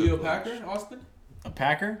 usually were you a took Packer, lunch. Austin? A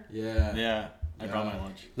Packer? Yeah. Yeah. I brought Yeah. my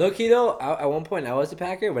lunch. Low-key, though, at one point, I was a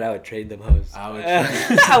Packer, but I would trade them hoes. I would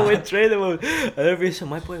I would trade them hoes. And every so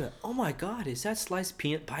my boy like, oh my God, is that sliced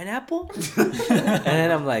pineapple? And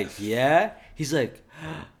then I'm like, yeah. He's like...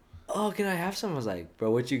 Oh, can I have some? I was like,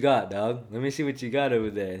 bro, what you got, dog? Let me see what you got over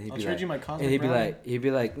there. And he'd I'll be trade like, you my cosmic and brownie. he'd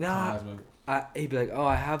be like, nah. Cosmic. He'd be like, oh,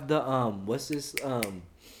 I have the what's this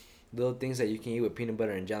little things that you can eat with peanut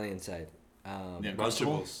butter and jelly inside. Yeah,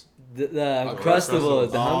 Lunchables. The Uncrustables.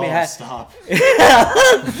 Uncrustables. The homie had. Stop.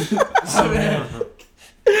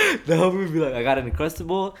 The homie would be like, I got an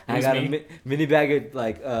Uncrustable. And I Who's got me? a mini bag of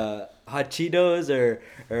like hot Cheetos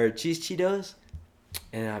or cheese Cheetos.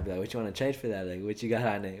 And I'd be like, what you want to trade for that? Like, what you got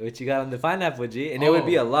on it? What you got on the pineapple, G? And it would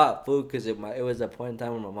be a lot, food, because it was a point in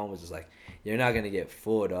time when my mom was just like, you're not going to get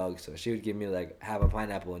full, dog. So she would give me, like, half a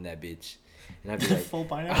pineapple in that bitch. and I'd be like, Full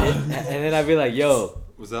pineapple. and then I'd be like, yo,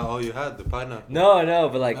 Was that all you had? The pineapple? no,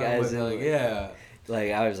 but like No, as but, in, like, yeah.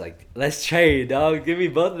 like I was like, let's trade, dog. Give me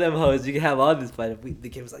both of them hoes. You can have all this pineapple. The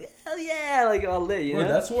kid was like, hell yeah, like all lit, you Bro, know.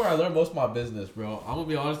 that's where I learned most of my business, bro. I'm gonna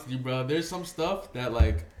be honest with you, bro. There's some stuff that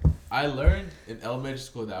like I learned in elementary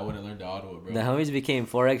school that I wouldn't learn in Ottawa, bro. The homies became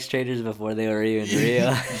forex traders before they were even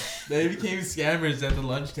real. They became scammers at the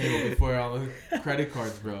lunch table before on the credit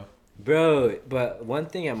cards, bro. Bro, but one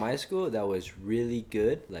thing at my school that was really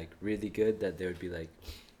good, that there would be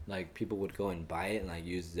like people would go and buy it and like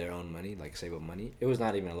use their own money, like save up money. It was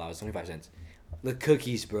not even allowed. It's 25 cents. The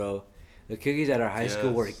cookies, bro. The cookies at our high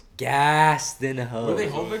school were gassed in hell. Were they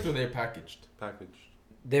home baked or they packaged? Packaged.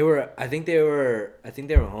 They were. I think they were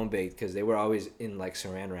home baked because they were always in like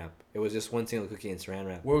Saran wrap. It was just one single cookie in Saran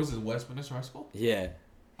wrap. Where was it? Westminster High School? Yeah.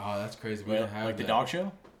 Oh, that's crazy. We Wait, don't have like that. the dog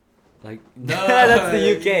show. Like No, that's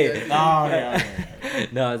the UK. Oh yeah.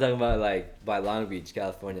 No, I'm talking about like by Long Beach,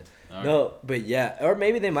 California. Alright. No, but yeah, or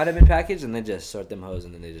maybe they might have been packaged and they just sort them hose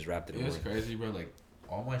and then they just wrapped it It in was one. crazy, bro. Like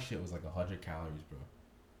all my shit was like 100 calories, bro.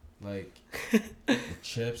 Like the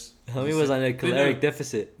chips. Homie was on a caloric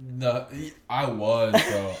deficit. No, I was,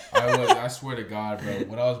 bro. I was. I swear to God, bro.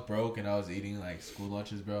 When I was broke and I was eating like school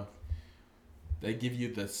lunches, bro, they give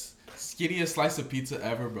you the skinniest slice of pizza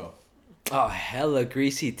ever, bro. Oh, hella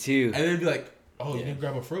greasy too. And they'd be like, "Oh, you Yeah. need to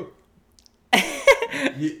grab a fruit."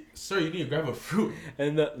 Sir, you need to grab a fruit.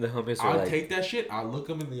 And the homies were I'll like, take that shit. I'll look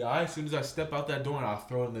them in the eye. As soon as I step out that door, and I'll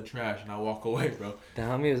throw it in the trash and I'll walk away, bro. the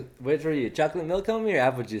homie was, which were you? Chocolate milk homie or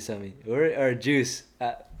apple juice homie? Or juice?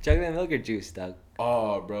 Chocolate milk or juice, dog?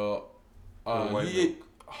 Oh, bro. White He,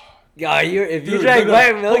 Yeah, if you Dude, drank no,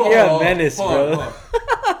 white milk, hold you're on, a menace, hold on, bro. hold on.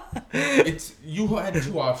 It's you had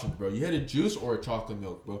two options, bro. You had a juice or a chocolate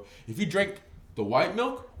milk, bro. If you drank the white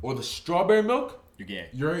milk or the strawberry milk, You're gay.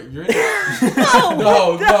 you're in.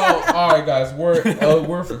 No. All right, guys, we're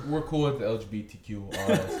cool with the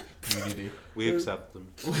LGBTQ community. We accept them.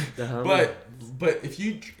 The homie- But if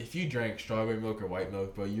you drank strawberry milk or white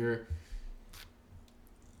milk, bro, you're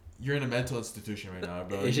in a mental institution right now,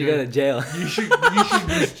 bro. you should go to jail. You should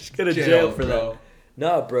Just go to jail for bro. that.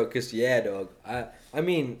 No, bro, cause yeah, dog. I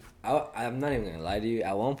mean, I'm not even gonna lie to you.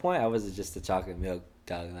 At one point, I was just a chocolate milk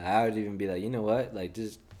dog. Like, I would even be like, you know what? Like,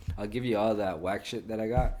 just I'll give you all that whack shit that I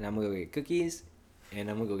got, and I'm gonna go get cookies, and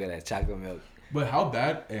I'm gonna go get that chocolate milk. But how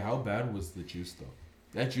bad was the juice though?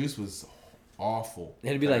 That juice was awful.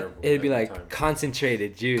 It'd be Terrible like every time.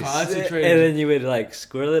 concentrated juice, Concentrated and then you would like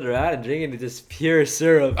swirl it around and drink it into just pure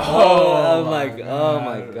syrup. Oh I'm my like, oh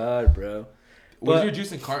my God. god, bro. Was But- your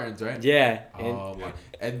juice in cartons, right? Yeah, Oh my!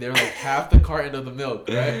 And they're like half the carton of the milk,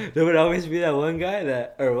 right? there would always be that one guy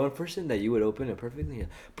or one person that you would open it perfectly. And,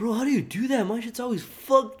 bro, how do you do that? My shit's always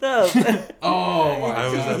fucked up. Oh my I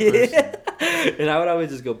was God! that person. And I would always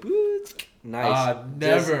just go, boots. Nice.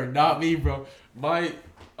 Never, not me, bro. My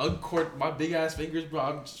big ass fingers, bro.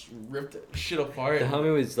 I'm just ripped that shit apart. The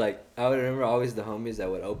homie was like, I would remember always the homies that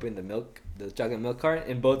would open the chocolate milk carton,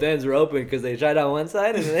 and both ends were open because they tried on one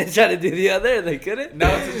side and then they tried to do the other and they couldn't.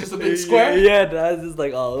 Now it's just a big square? Yeah, and I was just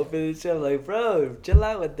like all open and shit. I'm like, bro, chill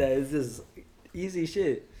out with that. It's just easy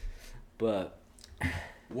shit. But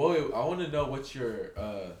Whoa, I want to know what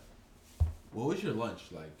was your lunch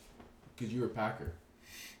like? Cause you were a packer.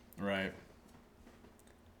 Right.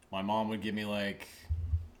 My mom would give me like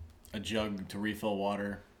a jug to refill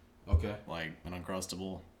water, Okay. like an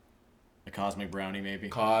Uncrustable, a cosmic brownie maybe.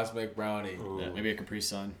 Cosmic brownie. Ooh. Yeah, maybe a Capri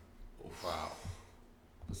Sun. Wow.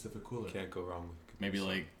 Pacific Cooler. Can't go wrong with Maybe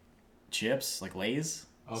like chips, like Lay's.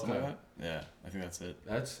 something Okay. like that. Yeah, I think that's it.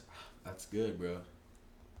 That's good, bro.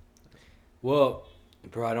 well,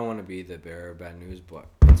 bro, I don't want to be the bearer of bad news, but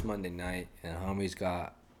it's Monday night and homie's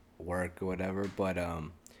got work or whatever. But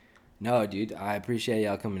no, dude, I appreciate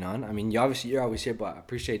y'all coming on. I mean, you're always here, but I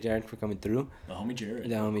appreciate Jared for coming through. The homie Jarod.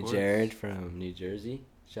 The homie course. Jared from New Jersey.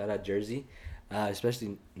 Shout out Jersey.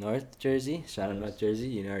 Especially North Jersey. Shout out Yes. North Jersey.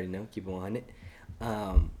 You already know. Keep it 100.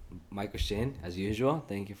 Michael Shin, as usual.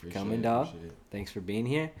 Thank you for coming, dog. Appreciate it. Thanks for being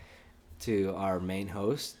here. To our main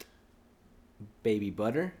host, Baby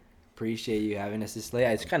Butter. Appreciate you having us this late.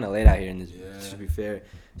 It's kind of late out here in this, Yeah. to be fair.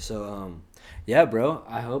 So, yeah, bro.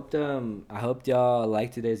 I hope y'all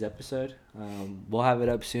like today's episode. We'll have it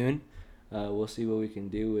up soon. We'll see what we can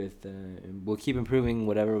do with. And we'll keep improving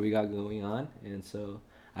whatever we got going on. And so,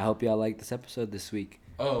 I hope y'all like this episode this week.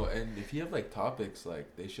 Oh, and if you have like topics,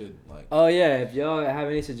 like they should like. Oh yeah, if y'all have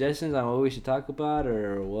any suggestions on what we should talk about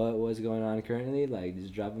or what's going on currently, like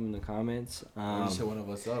just drop them in the comments. Or just hit one of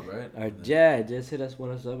us up, right? Or yeah, just hit us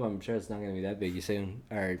one of us up. I'm sure it's not gonna be that big. You say,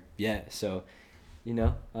 or yeah. So,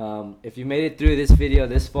 if you made it through this video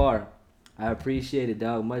this far, I appreciate it,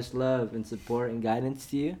 dog. Much love and support and guidance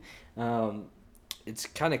to you. It's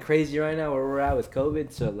kind of crazy right now where we're at with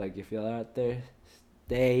COVID. So like, if y'all are out there,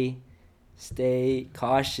 stay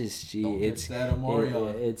cautious, G. Don't It's get that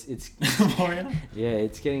Amorion. it's yeah,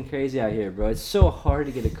 it's getting crazy out here, bro. It's so hard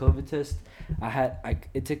to get a COVID test.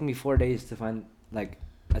 It took me 4 days to find like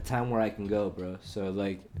a time where I can go, bro. So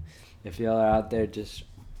like, if y'all are out there, just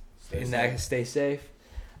stay safe.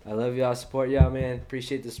 I love y'all, support y'all, man.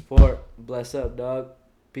 Appreciate the support. Bless up, dog.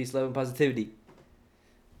 Peace, love, and positivity.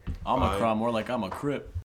 I'm a Crom, more like I'm a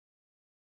Crip.